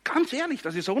 ganz ehrlich,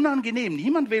 das ist unangenehm.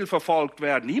 Niemand will verfolgt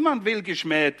werden, niemand will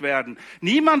geschmäht werden,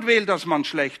 niemand will, dass man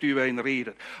schlecht über ihn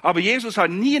redet. Aber Jesus hat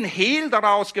nie einen Hehl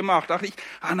daraus gemacht.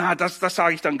 Das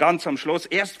sage ich dann ganz am Schluss.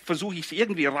 Erst versuche ich es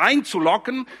irgendwie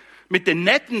reinzulocken mit den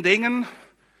netten Dingen.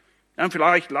 Ja,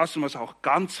 vielleicht lassen wir es auch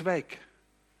ganz weg.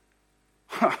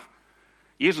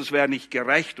 Jesus wäre nicht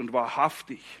gerecht und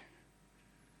wahrhaftig,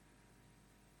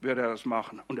 würde er das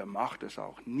machen. Und er macht es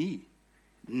auch nie.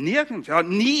 Nirgends. Er hat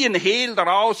nie ein Hehl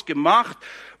daraus gemacht,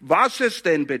 was es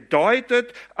denn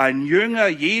bedeutet, ein Jünger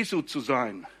Jesu zu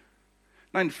sein.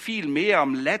 Nein, vielmehr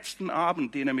am letzten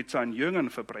Abend, den er mit seinen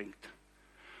Jüngern verbringt,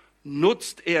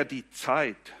 nutzt er die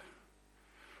Zeit,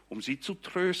 um sie zu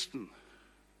trösten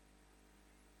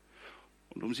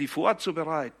und um sie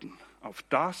vorzubereiten auf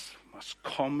das, was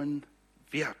kommen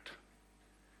wird.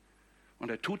 Und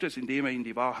er tut es, indem er ihnen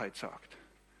die Wahrheit sagt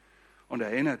und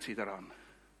erinnert sie daran.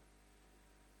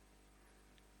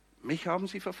 Mich haben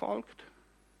sie verfolgt,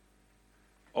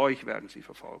 euch werden sie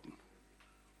verfolgen.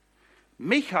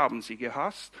 Mich haben sie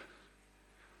gehasst,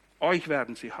 euch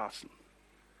werden sie hassen.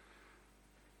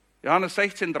 Johannes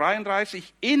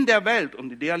 16,33, in der Welt,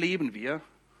 und in der leben wir,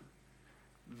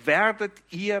 werdet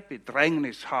ihr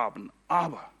Bedrängnis haben.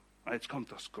 Aber, jetzt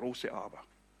kommt das große Aber.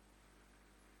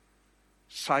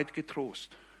 Seid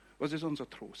getrost. Was ist unser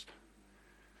Trost?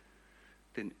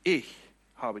 Denn ich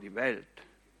habe die Welt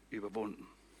überwunden.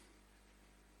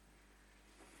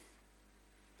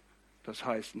 Das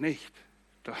heißt nicht,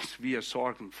 dass wir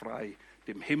sorgenfrei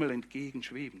dem Himmel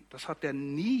entgegenschweben. Das hat er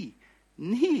nie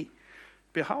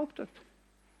behauptet.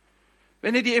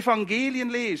 Wenn ihr die Evangelien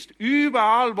lest,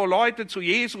 überall, wo Leute zu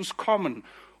Jesus kommen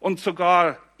und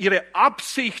sogar ihre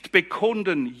Absicht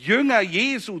bekunden, Jünger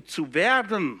Jesu zu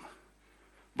werden,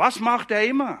 was macht er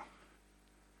immer?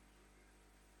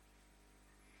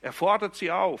 Er fordert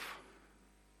sie auf,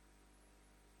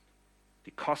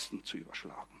 die Kosten zu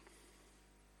überschlagen.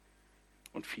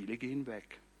 Und viele gehen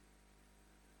weg.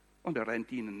 Und er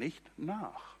rennt ihnen nicht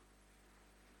nach.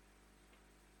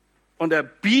 Und er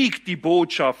biegt die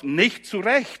Botschaft nicht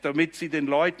zurecht, damit sie den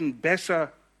Leuten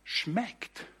besser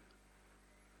schmeckt.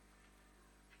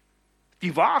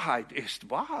 Die Wahrheit ist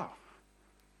wahr.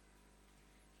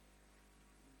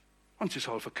 Und sie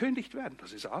soll verkündigt werden,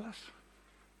 das ist alles.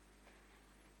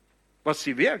 Was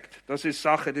sie wirkt, das ist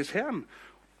Sache des Herrn.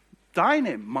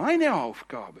 meine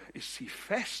Aufgabe ist, sie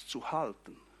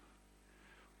festzuhalten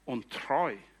und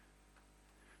treu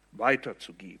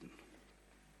weiterzugeben.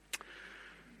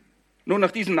 Nun,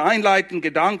 nach diesen einleitenden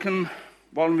Gedanken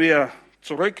wollen wir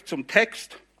zurück zum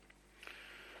Text.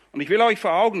 Und ich will euch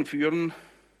vor Augen führen,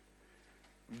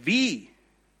 wie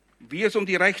es um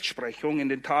die Rechtsprechung in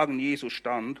den Tagen Jesu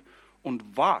stand und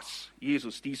was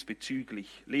Jesus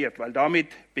diesbezüglich lehrt. Weil damit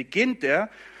beginnt er,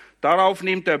 darauf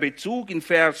nimmt er Bezug in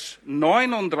Vers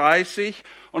 39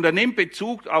 und er nimmt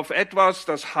Bezug auf etwas,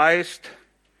 das heißt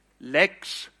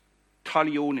Lex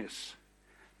Talionis.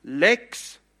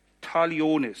 Lex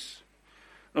Talionis.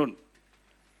 Nun,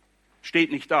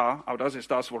 steht nicht da, aber das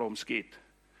ist das, worum es geht.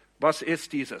 Was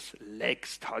ist dieses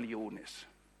Lex Talionis?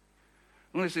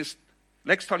 Nun,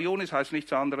 Lex Talionis heißt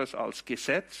nichts anderes als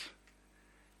Gesetz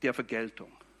der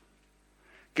Vergeltung.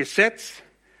 Gesetz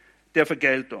der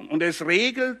Vergeltung. Und es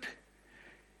regelt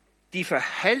die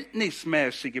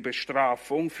verhältnismäßige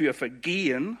Bestrafung für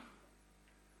Vergehen,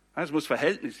 es muss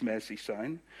verhältnismäßig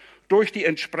sein, durch die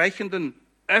entsprechenden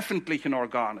öffentlichen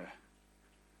Organe.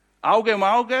 Auge um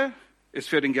Auge ist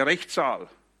für den Gerichtssaal,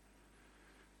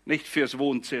 nicht fürs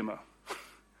Wohnzimmer.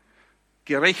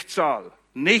 Gerichtssaal,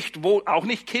 auch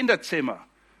nicht Kinderzimmer.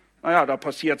 Naja, da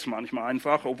passiert es manchmal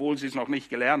einfach, obwohl sie es noch nicht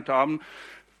gelernt haben.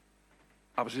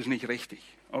 Aber es ist nicht richtig,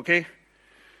 okay?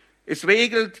 Es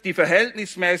regelt die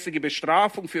verhältnismäßige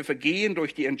Bestrafung für Vergehen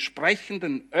durch die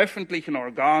entsprechenden öffentlichen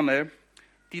Organe,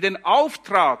 die den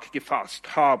Auftrag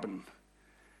gefasst haben,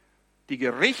 die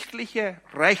gerichtliche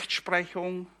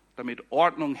Rechtsprechung, damit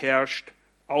Ordnung herrscht,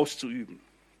 auszuüben.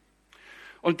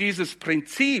 Und dieses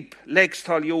Prinzip Lex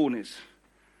Talionis,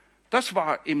 das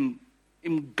war im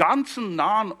ganzen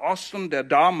Nahen Osten der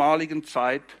damaligen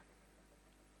Zeit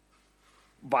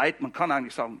weit, man kann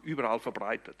eigentlich sagen, überall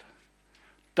verbreitet.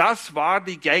 Das war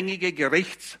die gängige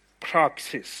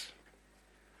Gerichtspraxis.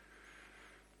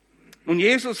 Nun,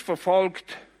 Jesus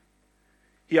verfolgt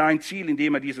hier ein Ziel,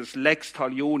 indem er dieses Lex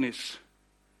Talionis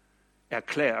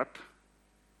erklärt.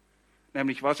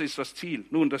 Nämlich, was ist das Ziel?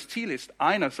 Nun, das Ziel ist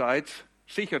einerseits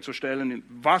sicherzustellen,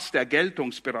 was der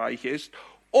Geltungsbereich ist,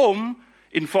 um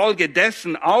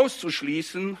infolgedessen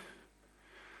auszuschließen,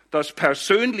 dass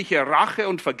persönliche Rache-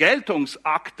 und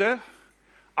Vergeltungsakte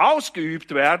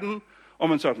ausgeübt werden und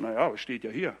man sagt, naja, es steht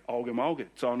ja hier, Auge um Auge,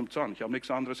 Zahn um Zahn, ich habe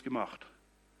nichts anderes gemacht.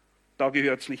 Da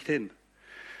gehört es nicht hin.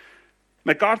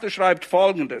 MacArthur schreibt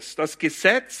Folgendes: Das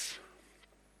Gesetz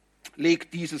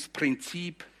legt dieses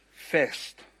Prinzip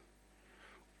fest,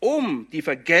 um die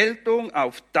Vergeltung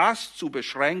auf das zu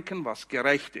beschränken, was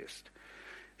gerecht ist.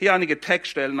 Hier einige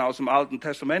Textstellen aus dem Alten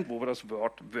Testament, wo wir das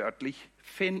Wort wörtlich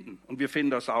finden. Und wir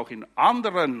finden das auch in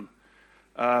anderen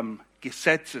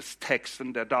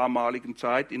Gesetzestexten der damaligen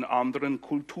Zeit, in anderen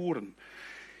Kulturen.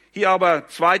 Hier aber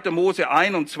 2. Mose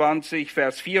 21,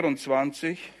 Vers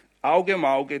 24, Auge um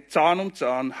Auge, Zahn um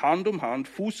Zahn, Hand um Hand,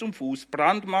 Fuß um Fuß,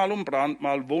 Brandmal um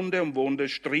Brandmal, Wunde um Wunde,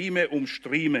 Strieme um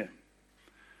Strieme.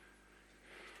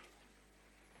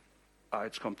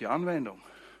 Jetzt kommt die Anwendung.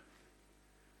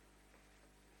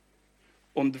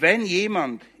 Und wenn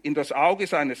jemand in das Auge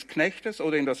seines Knechtes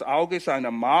oder in das Auge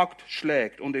seiner Magd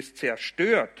schlägt und es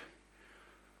zerstört,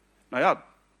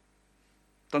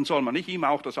 dann soll man nicht ihm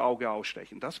auch das Auge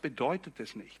ausstechen. Das bedeutet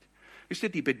es nicht. Wisst ihr,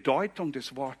 die Bedeutung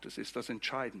des Wortes ist das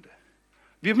Entscheidende.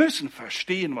 Wir müssen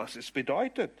verstehen, was es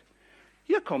bedeutet.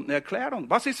 Hier kommt eine Erklärung.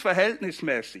 Was ist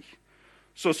verhältnismäßig?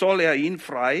 So soll er ihn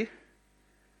frei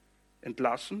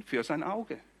entlassen für sein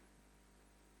Auge.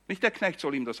 Nicht der Knecht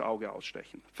soll ihm das Auge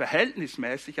ausstechen.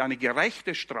 Verhältnismäßig eine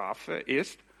gerechte Strafe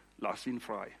ist, lass ihn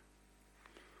frei.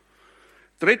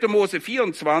 3. Mose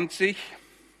 24,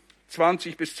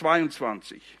 20 bis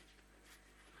 22.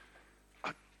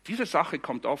 Diese Sache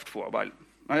kommt oft vor, weil,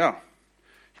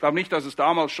 ich glaube nicht, dass es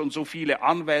damals schon so viele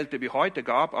Anwälte wie heute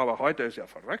gab, aber heute ist ja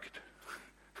verrückt.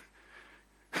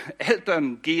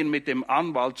 Eltern gehen mit dem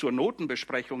Anwalt zur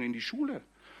Notenbesprechung in die Schule,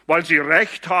 weil sie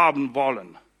Recht haben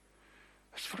wollen.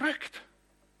 Das ist verrückt.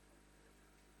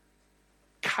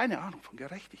 Keine Ahnung von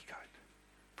Gerechtigkeit,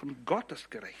 von Gottes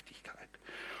Gerechtigkeit.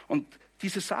 Und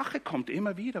diese Sache kommt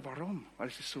immer wieder. Warum? Weil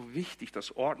es ist so wichtig,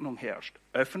 dass Ordnung herrscht.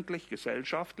 Öffentlich,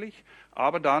 gesellschaftlich,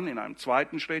 aber dann in einem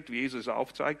zweiten Schritt, wie Jesus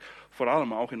aufzeigt, vor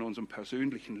allem auch in unserem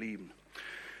persönlichen Leben.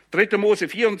 3. Mose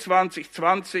 24,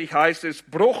 20 heißt es,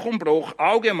 Bruch um Bruch,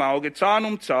 Auge um Auge, Zahn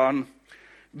um Zahn.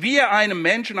 Wie er einem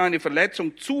Menschen eine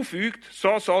Verletzung zufügt,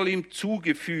 so soll ihm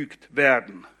zugefügt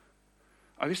werden.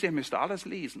 Aber wisst ihr, ihr müsst alles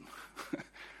lesen.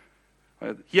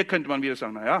 Hier könnte man wieder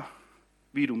sagen,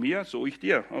 wie du mir, so ich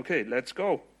dir. Okay, let's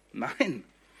go. Nein.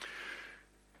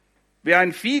 Wer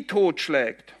ein Vieh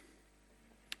totschlägt,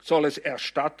 soll es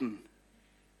erstatten.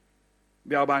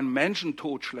 wer aber einen Menschen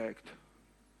totschlägt,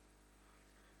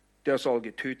 der soll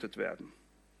getötet werden.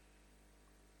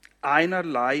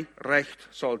 Einerlei Recht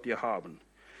sollt ihr haben.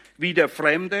 Wie der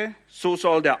Fremde, so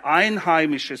soll der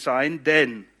Einheimische sein,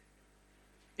 denn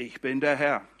ich bin der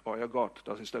Herr, euer Gott.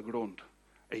 Das ist der Grund.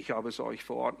 Ich habe es euch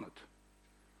verordnet.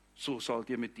 So sollt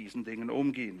ihr mit diesen Dingen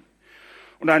umgehen.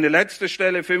 Und eine letzte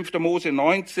Stelle, 5. Mose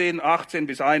 19, 18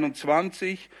 bis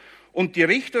 21. Und die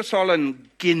Richter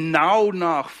sollen genau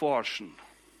nachforschen.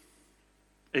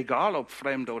 Egal ob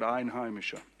Fremder oder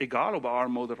Einheimischer, egal ob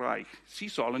arm oder reich, sie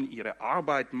sollen ihre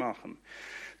Arbeit machen.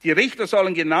 Die Richter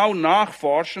sollen genau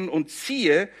nachforschen und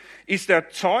siehe, ist der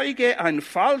Zeuge ein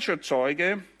falscher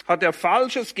Zeuge, hat er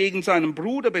Falsches gegen seinen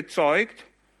Bruder bezeugt,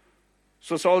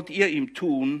 so sollt ihr ihm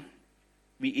tun,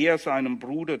 wie er seinem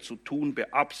Bruder zu tun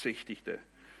beabsichtigte.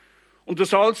 Und du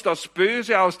sollst das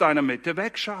Böse aus deiner Mitte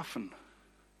wegschaffen.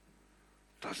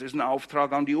 Das ist ein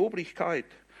Auftrag an die Obrigkeit.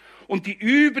 Und die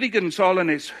übrigen sollen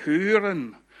es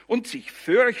hören und sich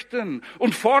fürchten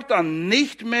und fortan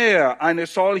nicht mehr eine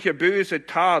solche böse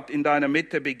Tat in deiner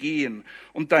Mitte begehen.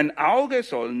 Und dein Auge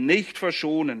soll nicht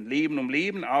verschonen. Leben um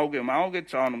Leben, Auge um Auge,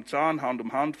 Zahn um Zahn, Hand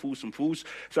um Hand, Fuß um Fuß.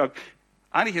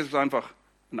 Eigentlich ist es einfach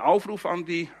ein Aufruf an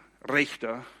die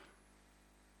Richter,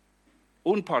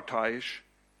 unparteiisch,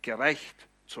 gerecht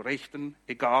zu richten,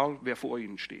 egal wer vor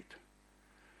ihnen steht.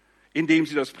 Indem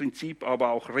sie das Prinzip aber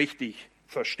auch richtig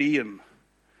verstehen.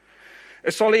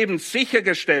 Es soll eben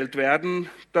sichergestellt werden,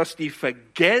 dass die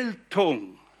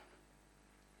Vergeltung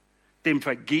dem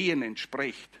Vergehen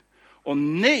entspricht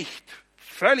und nicht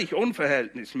völlig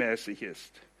unverhältnismäßig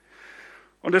ist.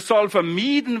 Und es soll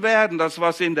vermieden werden, dass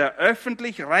was in der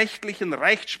öffentlich-rechtlichen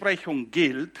Rechtsprechung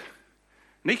gilt,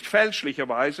 nicht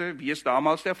fälschlicherweise, wie es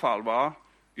damals der Fall war,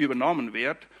 übernommen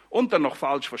wird und dann noch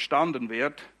falsch verstanden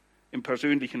wird im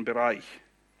persönlichen Bereich.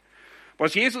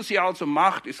 Was Jesus hier also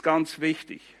macht, ist ganz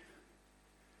wichtig.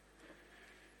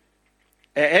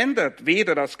 Er ändert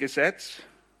weder das Gesetz,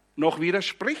 noch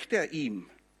widerspricht er ihm.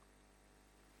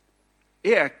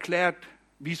 Er erklärt,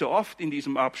 wie so oft in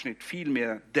diesem Abschnitt,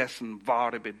 vielmehr dessen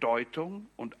wahre Bedeutung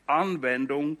und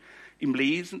Anwendung im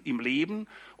Leben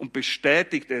und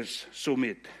bestätigt es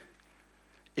somit.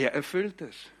 Er erfüllt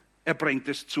es. Er bringt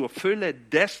es zur Fülle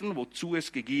dessen, wozu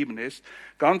es gegeben ist,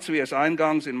 ganz wie es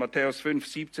eingangs in Matthäus 5,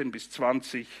 17 bis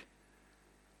 20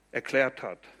 erklärt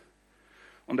hat.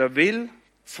 Und er will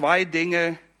 2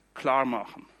 Dinge klar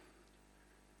machen.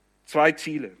 2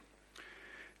 Ziele.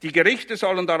 Die Gerichte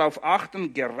sollen darauf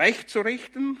achten, gerecht zu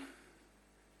richten,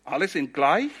 alle sind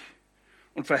gleich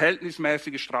und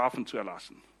verhältnismäßige Strafen zu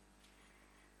erlassen.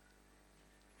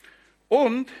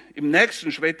 Und im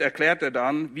nächsten Schritt erklärt er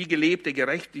dann, wie gelebte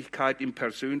Gerechtigkeit im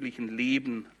persönlichen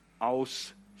Leben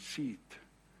aussieht.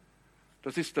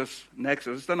 Das ist das Nächste.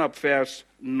 Das ist dann ab Vers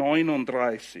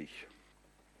 39.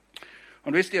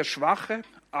 Und wisst ihr, Schwache,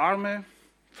 Arme,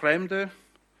 Fremde,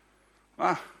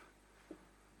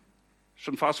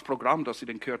 schon fast Programm, dass sie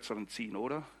den Kürzeren ziehen,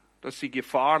 oder? Dass sie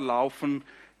Gefahr laufen,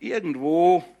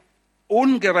 irgendwo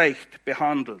ungerecht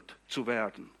behandelt zu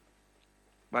werden,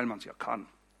 weil man es ja kann.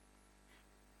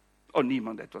 Und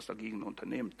niemand etwas dagegen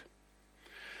unternimmt.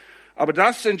 Aber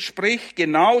das entspricht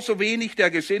genauso wenig der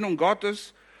Gesinnung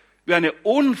Gottes wie eine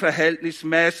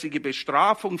unverhältnismäßige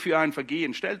Bestrafung für ein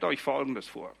Vergehen. Stellt euch Folgendes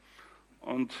vor.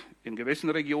 Und in gewissen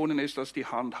Regionen ist das die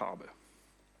Handhabe.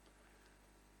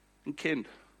 Ein Kind,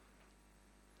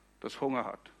 das Hunger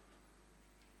hat,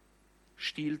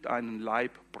 stiehlt einen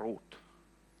Laib Brot.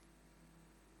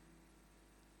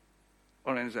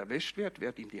 Und wenn es erwischt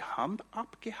wird ihm die Hand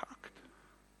abgehackt.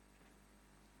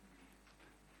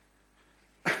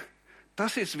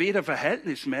 Das ist weder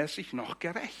verhältnismäßig noch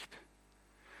gerecht.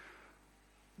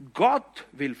 Gott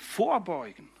will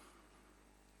vorbeugen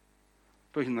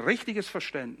durch ein richtiges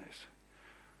Verständnis,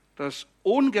 dass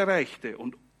ungerechte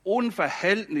und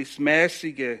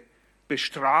unverhältnismäßige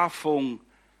Bestrafung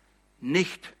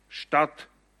nicht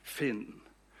stattfinden.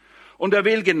 Und er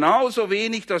will genauso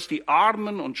wenig, dass die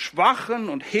Armen und Schwachen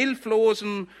und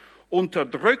Hilflosen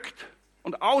unterdrückt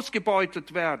und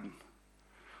ausgebeutet werden.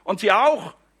 Und sie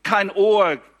auch kein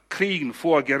Ohr kriegen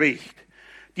vor Gericht.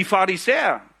 Die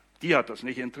Pharisäer, die hat das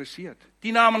nicht interessiert.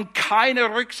 Die nahmen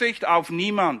keine Rücksicht auf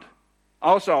niemand,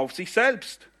 außer auf sich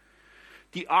selbst.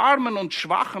 Die Armen und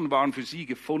Schwachen waren für sie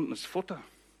gefundenes Futter.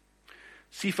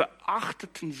 Sie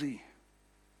verachteten sie.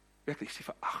 Wirklich, sie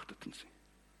verachteten sie.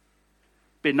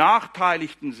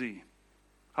 Benachteiligten sie.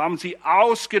 Haben sie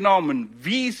ausgenommen,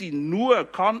 wie sie nur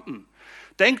konnten.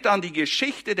 Denkt an die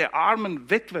Geschichte der armen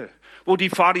Witwe, wo die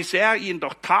Pharisäer ihnen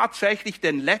doch tatsächlich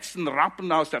den letzten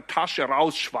Rappen aus der Tasche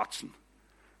rausschwatzen.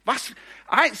 Was?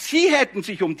 Sie hätten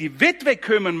sich um die Witwe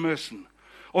kümmern müssen.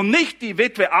 und nicht die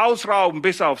Witwe ausrauben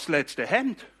bis aufs letzte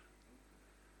Hemd.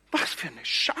 Was für eine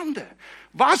Schande,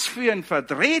 was für ein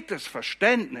verdrehtes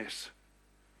Verständnis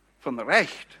von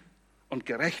Recht und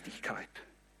Gerechtigkeit.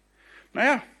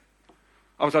 Naja,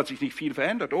 aber es hat sich nicht viel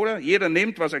verändert, oder? Jeder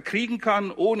nimmt, was er kriegen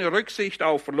kann, ohne Rücksicht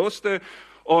auf Verluste.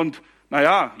 Und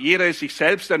naja, jeder ist sich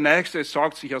selbst der Nächste, es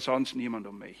sorgt sich ja sonst niemand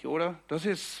um mich, oder? Das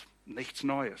ist nichts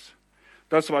Neues.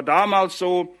 Das war damals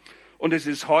so und es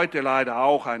ist heute leider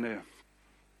auch eine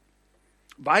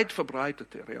weit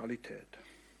verbreitete Realität.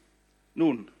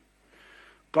 Nun,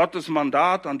 Gottes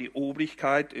Mandat an die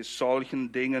Obrigkeit ist,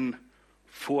 solchen Dingen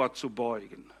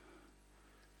vorzubeugen.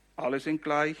 Alle sind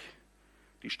gleich,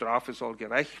 die Strafe soll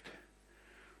gerecht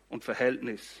und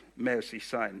verhältnismäßig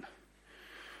sein.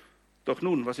 Doch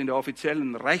nun, was in der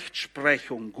offiziellen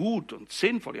Rechtsprechung gut und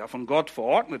sinnvoll, ja von Gott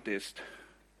verordnet ist,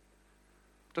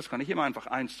 das kann nicht immer einfach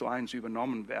 1:1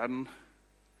 übernommen werden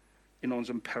in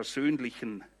unserem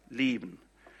persönlichen Leben.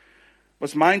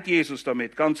 Was meint Jesus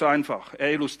damit? Ganz einfach.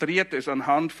 Er illustriert es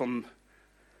anhand von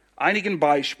einigen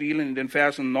Beispielen in den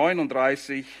Versen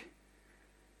 39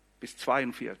 bis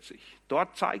 42.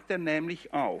 Dort zeigt er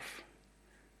nämlich auf,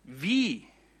 wie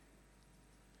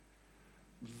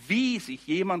sich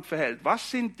jemand verhält.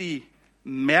 Was sind die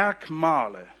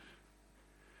Merkmale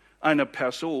einer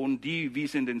Person, die, wie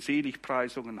es in den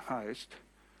Seligpreisungen heißt,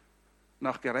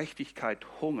 nach Gerechtigkeit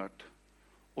hungert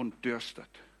und dürstet?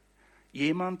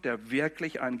 Jemand, der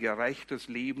wirklich ein gerechtes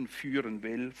Leben führen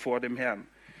will vor dem Herrn.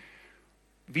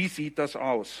 Wie sieht das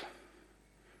aus?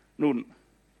 Nun,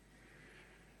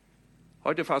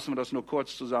 heute fassen wir das nur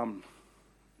kurz zusammen.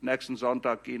 Nächsten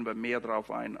Sonntag gehen wir mehr drauf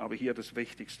ein, aber hier das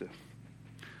Wichtigste.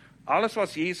 Alles,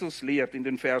 was Jesus lehrt in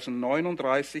den Versen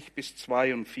 39 bis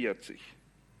 42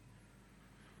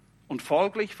 und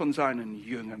folglich von seinen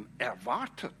Jüngern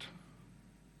erwartet.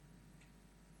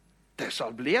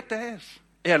 Deshalb lehrt er es.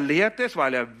 Er lehrt es,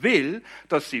 weil er will,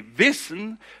 dass sie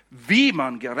wissen, wie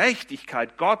man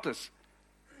Gerechtigkeit Gottes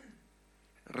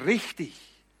richtig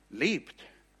lebt.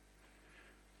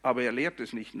 Aber er lehrt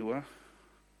es nicht nur,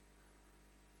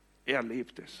 er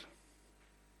lebt es.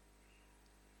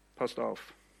 Passt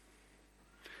auf.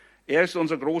 Er ist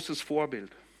unser großes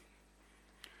Vorbild.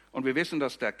 Und wir wissen,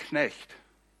 dass der Knecht,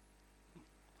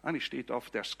 eigentlich steht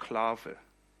oft der Sklave,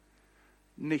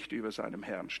 nicht über seinem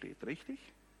Herrn steht, richtig?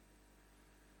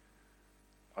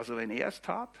 Also wenn er es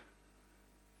tat,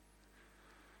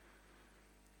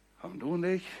 haben du und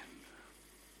ich,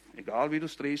 egal wie du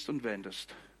es drehst und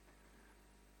wendest,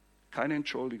 keine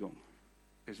Entschuldigung,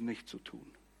 es nicht zu tun.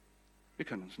 Wir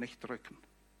können uns nicht drücken.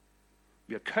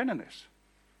 Wir können es,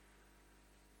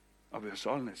 aber wir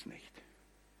sollen es nicht.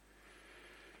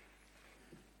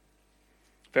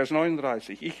 Vers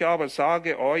 39. Ich aber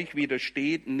sage euch,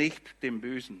 widersteht nicht dem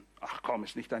Bösen. Ach komm,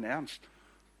 ist nicht dein Ernst.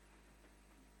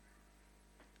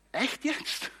 Echt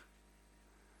jetzt?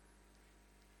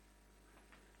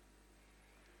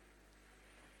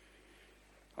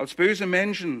 Als böse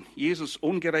Menschen Jesus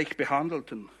ungerecht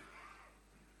behandelten,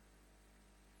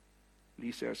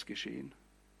 ließ er es geschehen.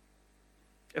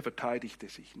 Er verteidigte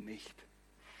sich nicht.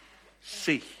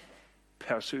 Sich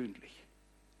persönlich.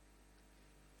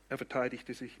 Er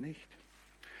verteidigte sich nicht.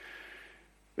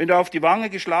 Wenn du auf die Wange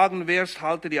geschlagen wirst,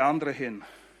 halte die andere hin.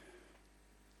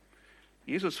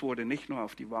 Jesus wurde nicht nur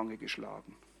auf die Wange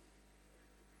geschlagen.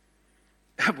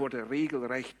 Er wurde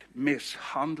regelrecht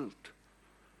misshandelt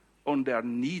und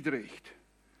erniedrigt,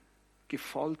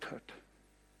 gefoltert.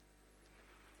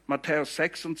 Matthäus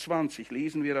 26,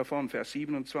 lesen wir davon, Vers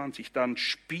 27. Dann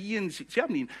spien sie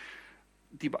haben ihn,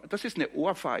 das ist eine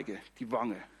Ohrfeige, die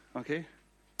Wange, okay?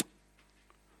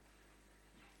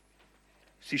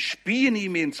 Sie spien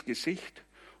ihm ins Gesicht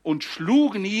und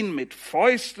schlugen ihn mit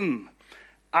Fäusten.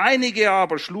 Einige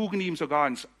aber schlugen ihm sogar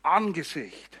ins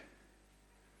Angesicht.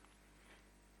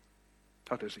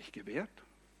 Hat er sich gewehrt?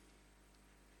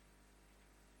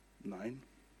 Nein.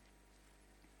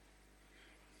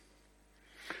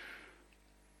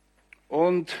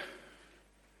 Und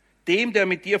dem, der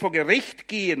mit dir vor Gericht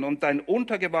gehen und dein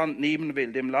Untergewand nehmen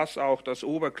will, dem lass auch das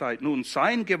Oberkleid. Nun,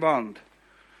 sein Gewand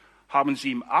haben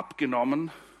sie ihm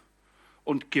abgenommen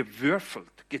und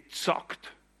gewürfelt,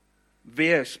 gezockt,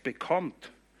 wer es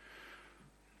bekommt.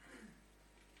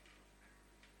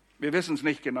 Wir wissen es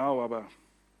nicht genau, aber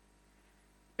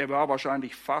er war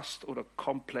wahrscheinlich fast oder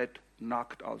komplett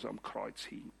nackt, als er am Kreuz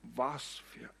hing. Was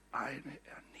für eine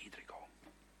Erniedrigung.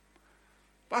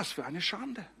 Was für eine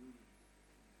Schande.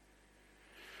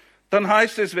 Dann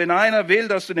heißt es, wenn einer will,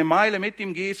 dass du eine Meile mit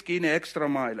ihm gehst, geh eine extra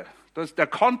Meile. Der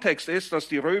Kontext ist, dass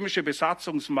die römische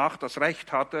Besatzungsmacht das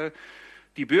Recht hatte,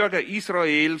 die Bürger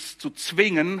Israels zu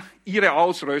zwingen, ihre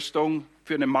Ausrüstung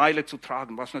für eine Meile zu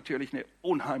tragen, was natürlich eine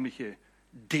unheimliche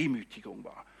Demütigung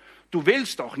war. Du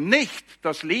willst doch nicht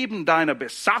das Leben deiner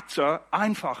Besatzer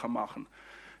einfacher machen.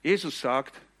 Jesus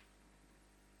sagt,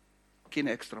 geh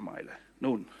eine extra Meile.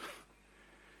 Nun,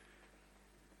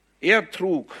 er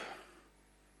trug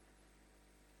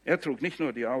nicht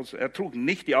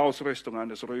die Ausrüstung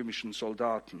eines römischen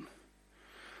Soldaten.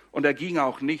 Und er ging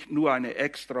auch nicht nur eine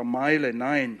extra Meile,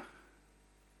 nein.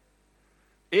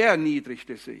 Er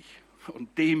erniedrigte sich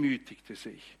und demütigte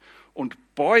sich und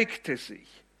beugte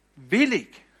sich willig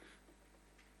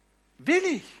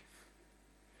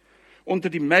unter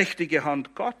die mächtige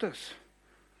Hand Gottes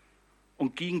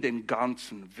und ging den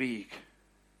ganzen Weg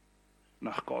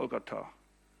nach Golgatha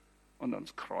und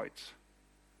ans Kreuz.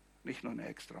 Nicht nur eine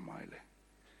extra Meile.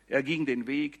 Er ging den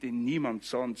Weg, den niemand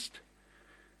sonst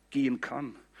gehen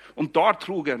kann. Und dort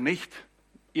trug er nicht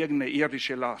irgendeine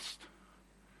irdische Last,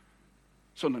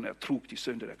 sondern er trug die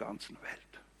Sünde der ganzen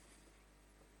Welt.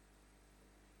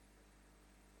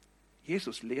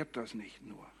 Jesus lehrt das nicht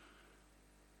nur.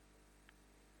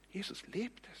 Jesus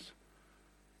lebt es.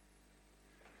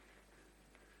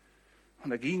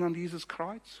 Und er ging an dieses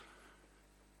Kreuz,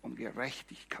 um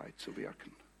Gerechtigkeit zu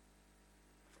wirken.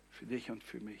 Für dich und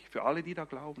für mich, für alle, die da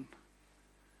glauben.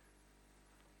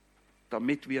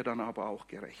 Damit wir dann aber auch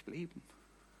gerecht leben.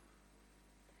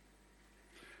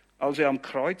 Als er am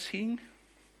Kreuz hing,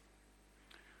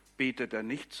 betet er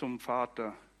nicht zum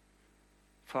Vater,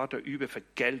 Vater, übe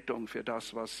Vergeltung für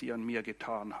das, was sie an mir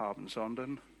getan haben,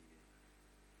 sondern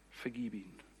vergib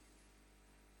ihn.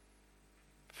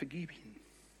 Vergib ihn.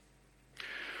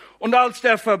 Und als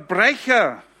der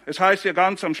Verbrecher, es heißt ja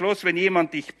ganz am Schluss, wenn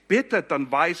jemand dich bittet,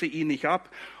 dann weise ihn nicht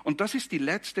ab. Und das ist die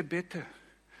letzte Bitte.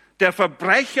 Der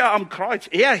Verbrecher am Kreuz,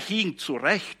 er hing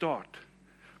zurecht dort,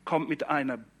 kommt mit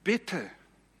einer Bitte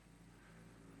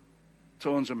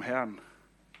zu unserem Herrn.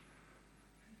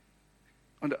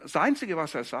 Und das Einzige,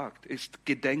 was er sagt, ist,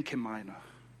 gedenke meiner.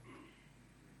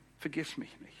 Vergiss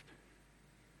mich nicht.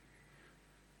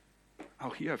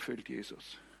 Auch hier erfüllt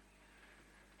Jesus.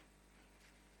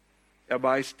 Er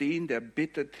weist den, der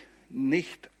bittet,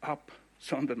 nicht ab,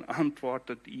 sondern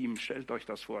antwortet ihm. Stellt euch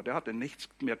das vor, der hatte nichts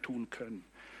mehr tun können.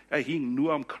 Er hing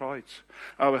nur am Kreuz.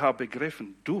 Aber er hat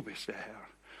begriffen, du bist der Herr.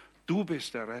 Du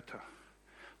bist der Retter.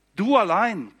 Du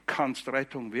allein kannst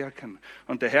Rettung wirken.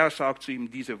 Und der Herr sagt zu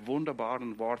ihm diese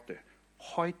wunderbaren Worte.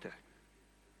 Heute,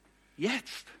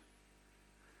 jetzt,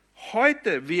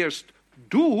 heute wirst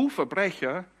du,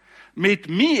 Verbrecher, mit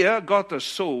mir,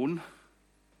 Gottes Sohn,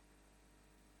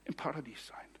 im Paradies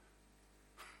sein.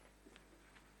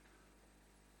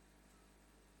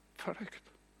 Verrückt.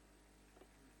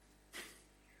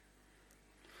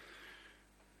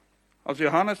 Als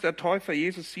Johannes der Täufer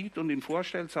Jesus sieht und ihn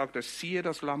vorstellt, sagt er, siehe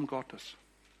das Lamm Gottes,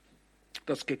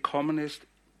 das gekommen ist,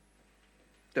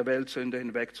 der Weltsünde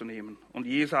hinwegzunehmen. Und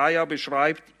Jesaja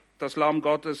beschreibt das Lamm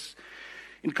Gottes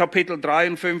in Kapitel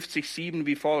 53, 7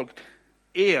 wie folgt.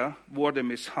 Er wurde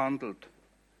misshandelt,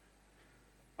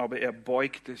 aber er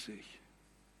beugte sich.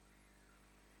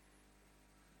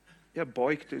 Er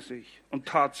beugte sich und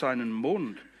tat seinen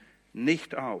Mund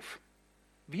nicht auf,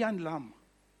 wie ein Lamm.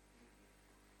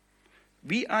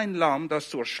 Wie ein Lamm,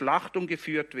 das zur Schlachtung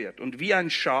geführt wird, und wie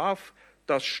ein Schaf,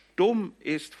 das stumm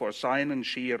ist vor seinen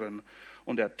Scheren,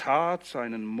 und er tat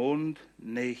seinen Mund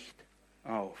nicht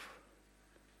auf.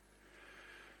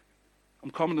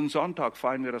 Am kommenden Sonntag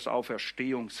feiern wir das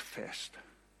Auferstehungsfest.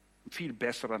 Ein viel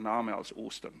besserer Name als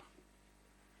Ostern.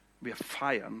 Wir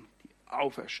feiern die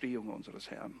Auferstehung unseres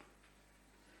Herrn.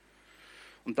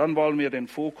 Und dann wollen wir den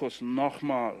Fokus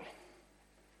nochmal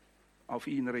auf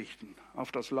ihn richten,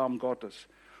 auf das Lamm Gottes.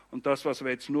 Und das, was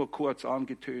wir jetzt nur kurz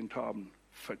angetönt haben,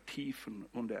 vertiefen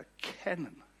und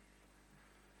erkennen.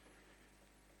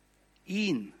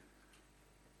 Ihn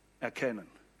erkennen.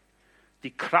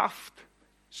 Die Kraft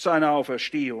seiner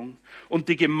Auferstehung und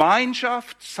die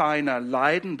Gemeinschaft seiner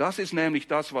Leiden, das ist nämlich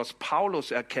das, was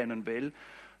Paulus erkennen will,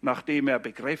 nachdem er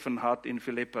begriffen hat in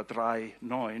Philipper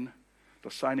 3,9,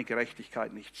 dass seine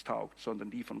Gerechtigkeit nichts taugt, sondern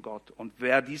die von Gott. Und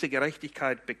wer diese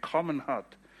Gerechtigkeit bekommen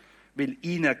hat, will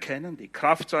ihn erkennen, die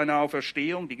Kraft seiner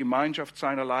Auferstehung, die Gemeinschaft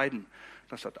seiner Leiden.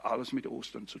 Das hat alles mit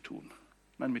Ostern zu tun,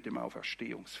 nein, mit dem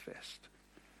Auferstehungsfest.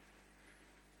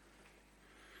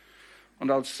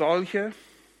 Und als solche,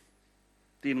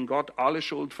 denen Gott alle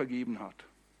Schuld vergeben hat,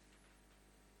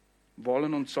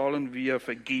 wollen und sollen wir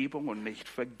Vergebung und nicht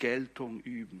Vergeltung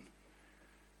üben.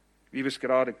 Wie wir es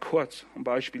gerade kurz am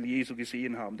Beispiel Jesu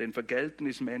gesehen haben. Denn Vergelten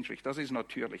ist menschlich, das ist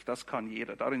natürlich, das kann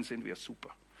jeder, darin sind wir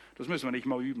super. Das müssen wir nicht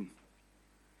mal üben.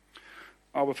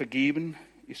 Aber vergeben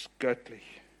ist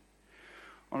göttlich.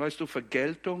 Und weißt du,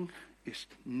 Vergeltung ist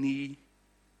nie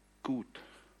gut.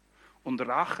 Und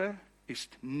Rache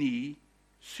ist nie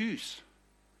süß.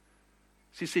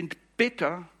 Sie sind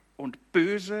bitter und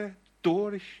böse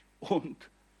durch und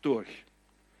durch.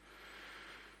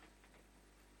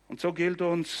 Und so gilt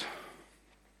uns,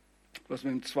 was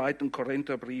wir im 2.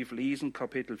 Korintherbrief lesen,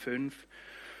 Kapitel 5,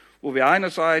 wo wir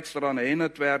einerseits daran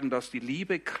erinnert werden, dass die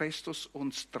Liebe Christus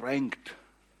uns drängt.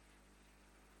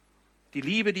 Die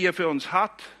Liebe, die er für uns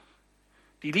hat,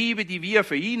 die Liebe, die wir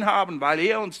für ihn haben, weil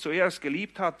er uns zuerst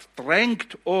geliebt hat,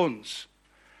 drängt uns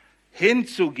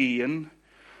hinzugehen.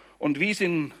 Und wie es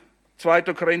in 2.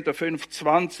 Korinther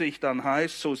 5,20 dann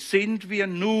heißt, so sind wir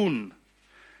nun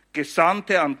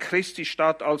Gesandte an Christi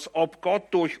Stadt, als ob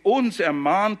Gott durch uns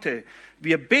ermahnte.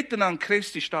 Wir bitten an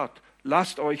Christi Stadt,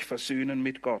 lasst euch versöhnen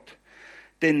mit Gott.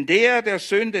 Denn der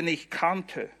Sünde nicht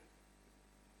kannte,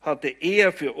 hatte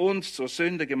er für uns zur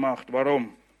Sünde gemacht.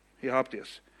 Warum? Hier habt ihr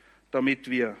es. Damit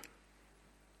wir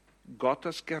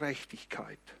Gottes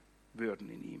Gerechtigkeit würden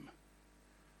in ihm.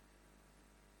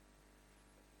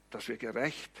 Dass wir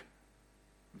gerecht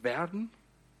werden,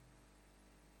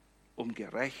 um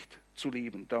gerecht zu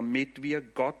leben. Damit wir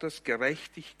Gottes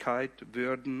Gerechtigkeit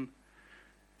würden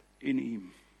in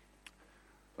ihm.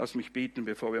 Lass mich beten,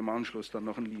 bevor wir im Anschluss dann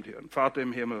noch ein Lied hören. Vater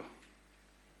im Himmel,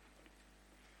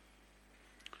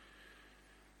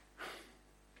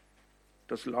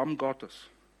 das Lamm Gottes,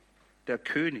 der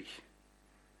König,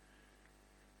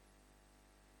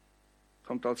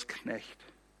 kommt als Knecht,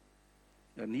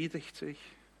 erniedrigt sich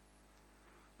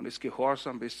und ist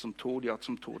gehorsam bis zum Tod, ja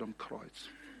zum Tod am Kreuz.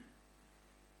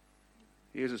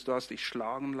 Jesus, du hast dich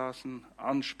schlagen lassen,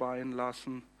 anspeien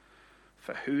lassen,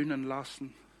 verhöhnen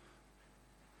lassen.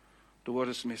 Du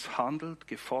wurdest misshandelt,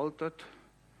 gefoltert,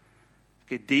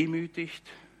 gedemütigt,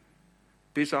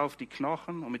 bis auf die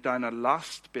Knochen und mit deiner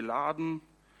Last beladen.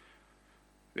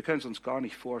 Wir können es uns gar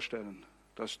nicht vorstellen,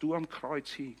 dass du am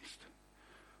Kreuz hingst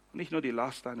und nicht nur die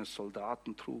Last eines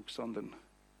Soldaten trug, sondern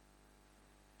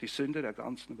die Sünde der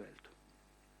ganzen Welt.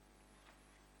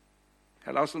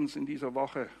 Herr, lass uns in dieser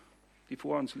Woche, die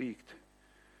vor uns liegt,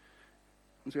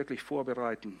 uns wirklich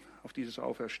vorbereiten auf dieses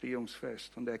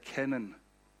Auferstehungsfest und erkennen,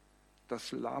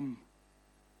 das Lamm,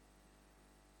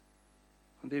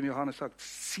 von dem Johannes sagt,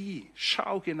 sieh,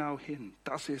 schau genau hin,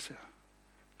 das ist er.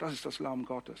 Das ist das Lamm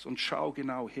Gottes. Und schau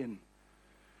genau hin,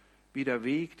 wie der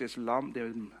Weg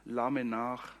dem Lamme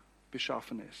nach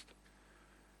beschaffen ist.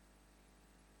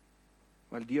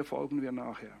 Weil dir folgen wir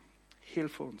nachher.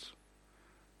 Hilf uns,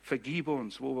 vergib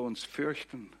uns, wo wir uns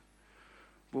fürchten,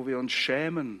 wo wir uns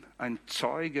schämen, ein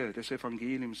Zeuge des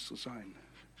Evangeliums zu sein.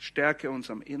 Stärke uns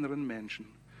am inneren Menschen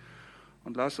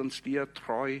und lass uns dir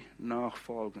treu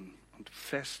nachfolgen und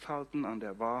festhalten an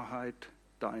der Wahrheit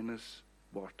deines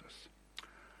Wortes.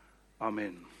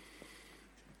 Amen.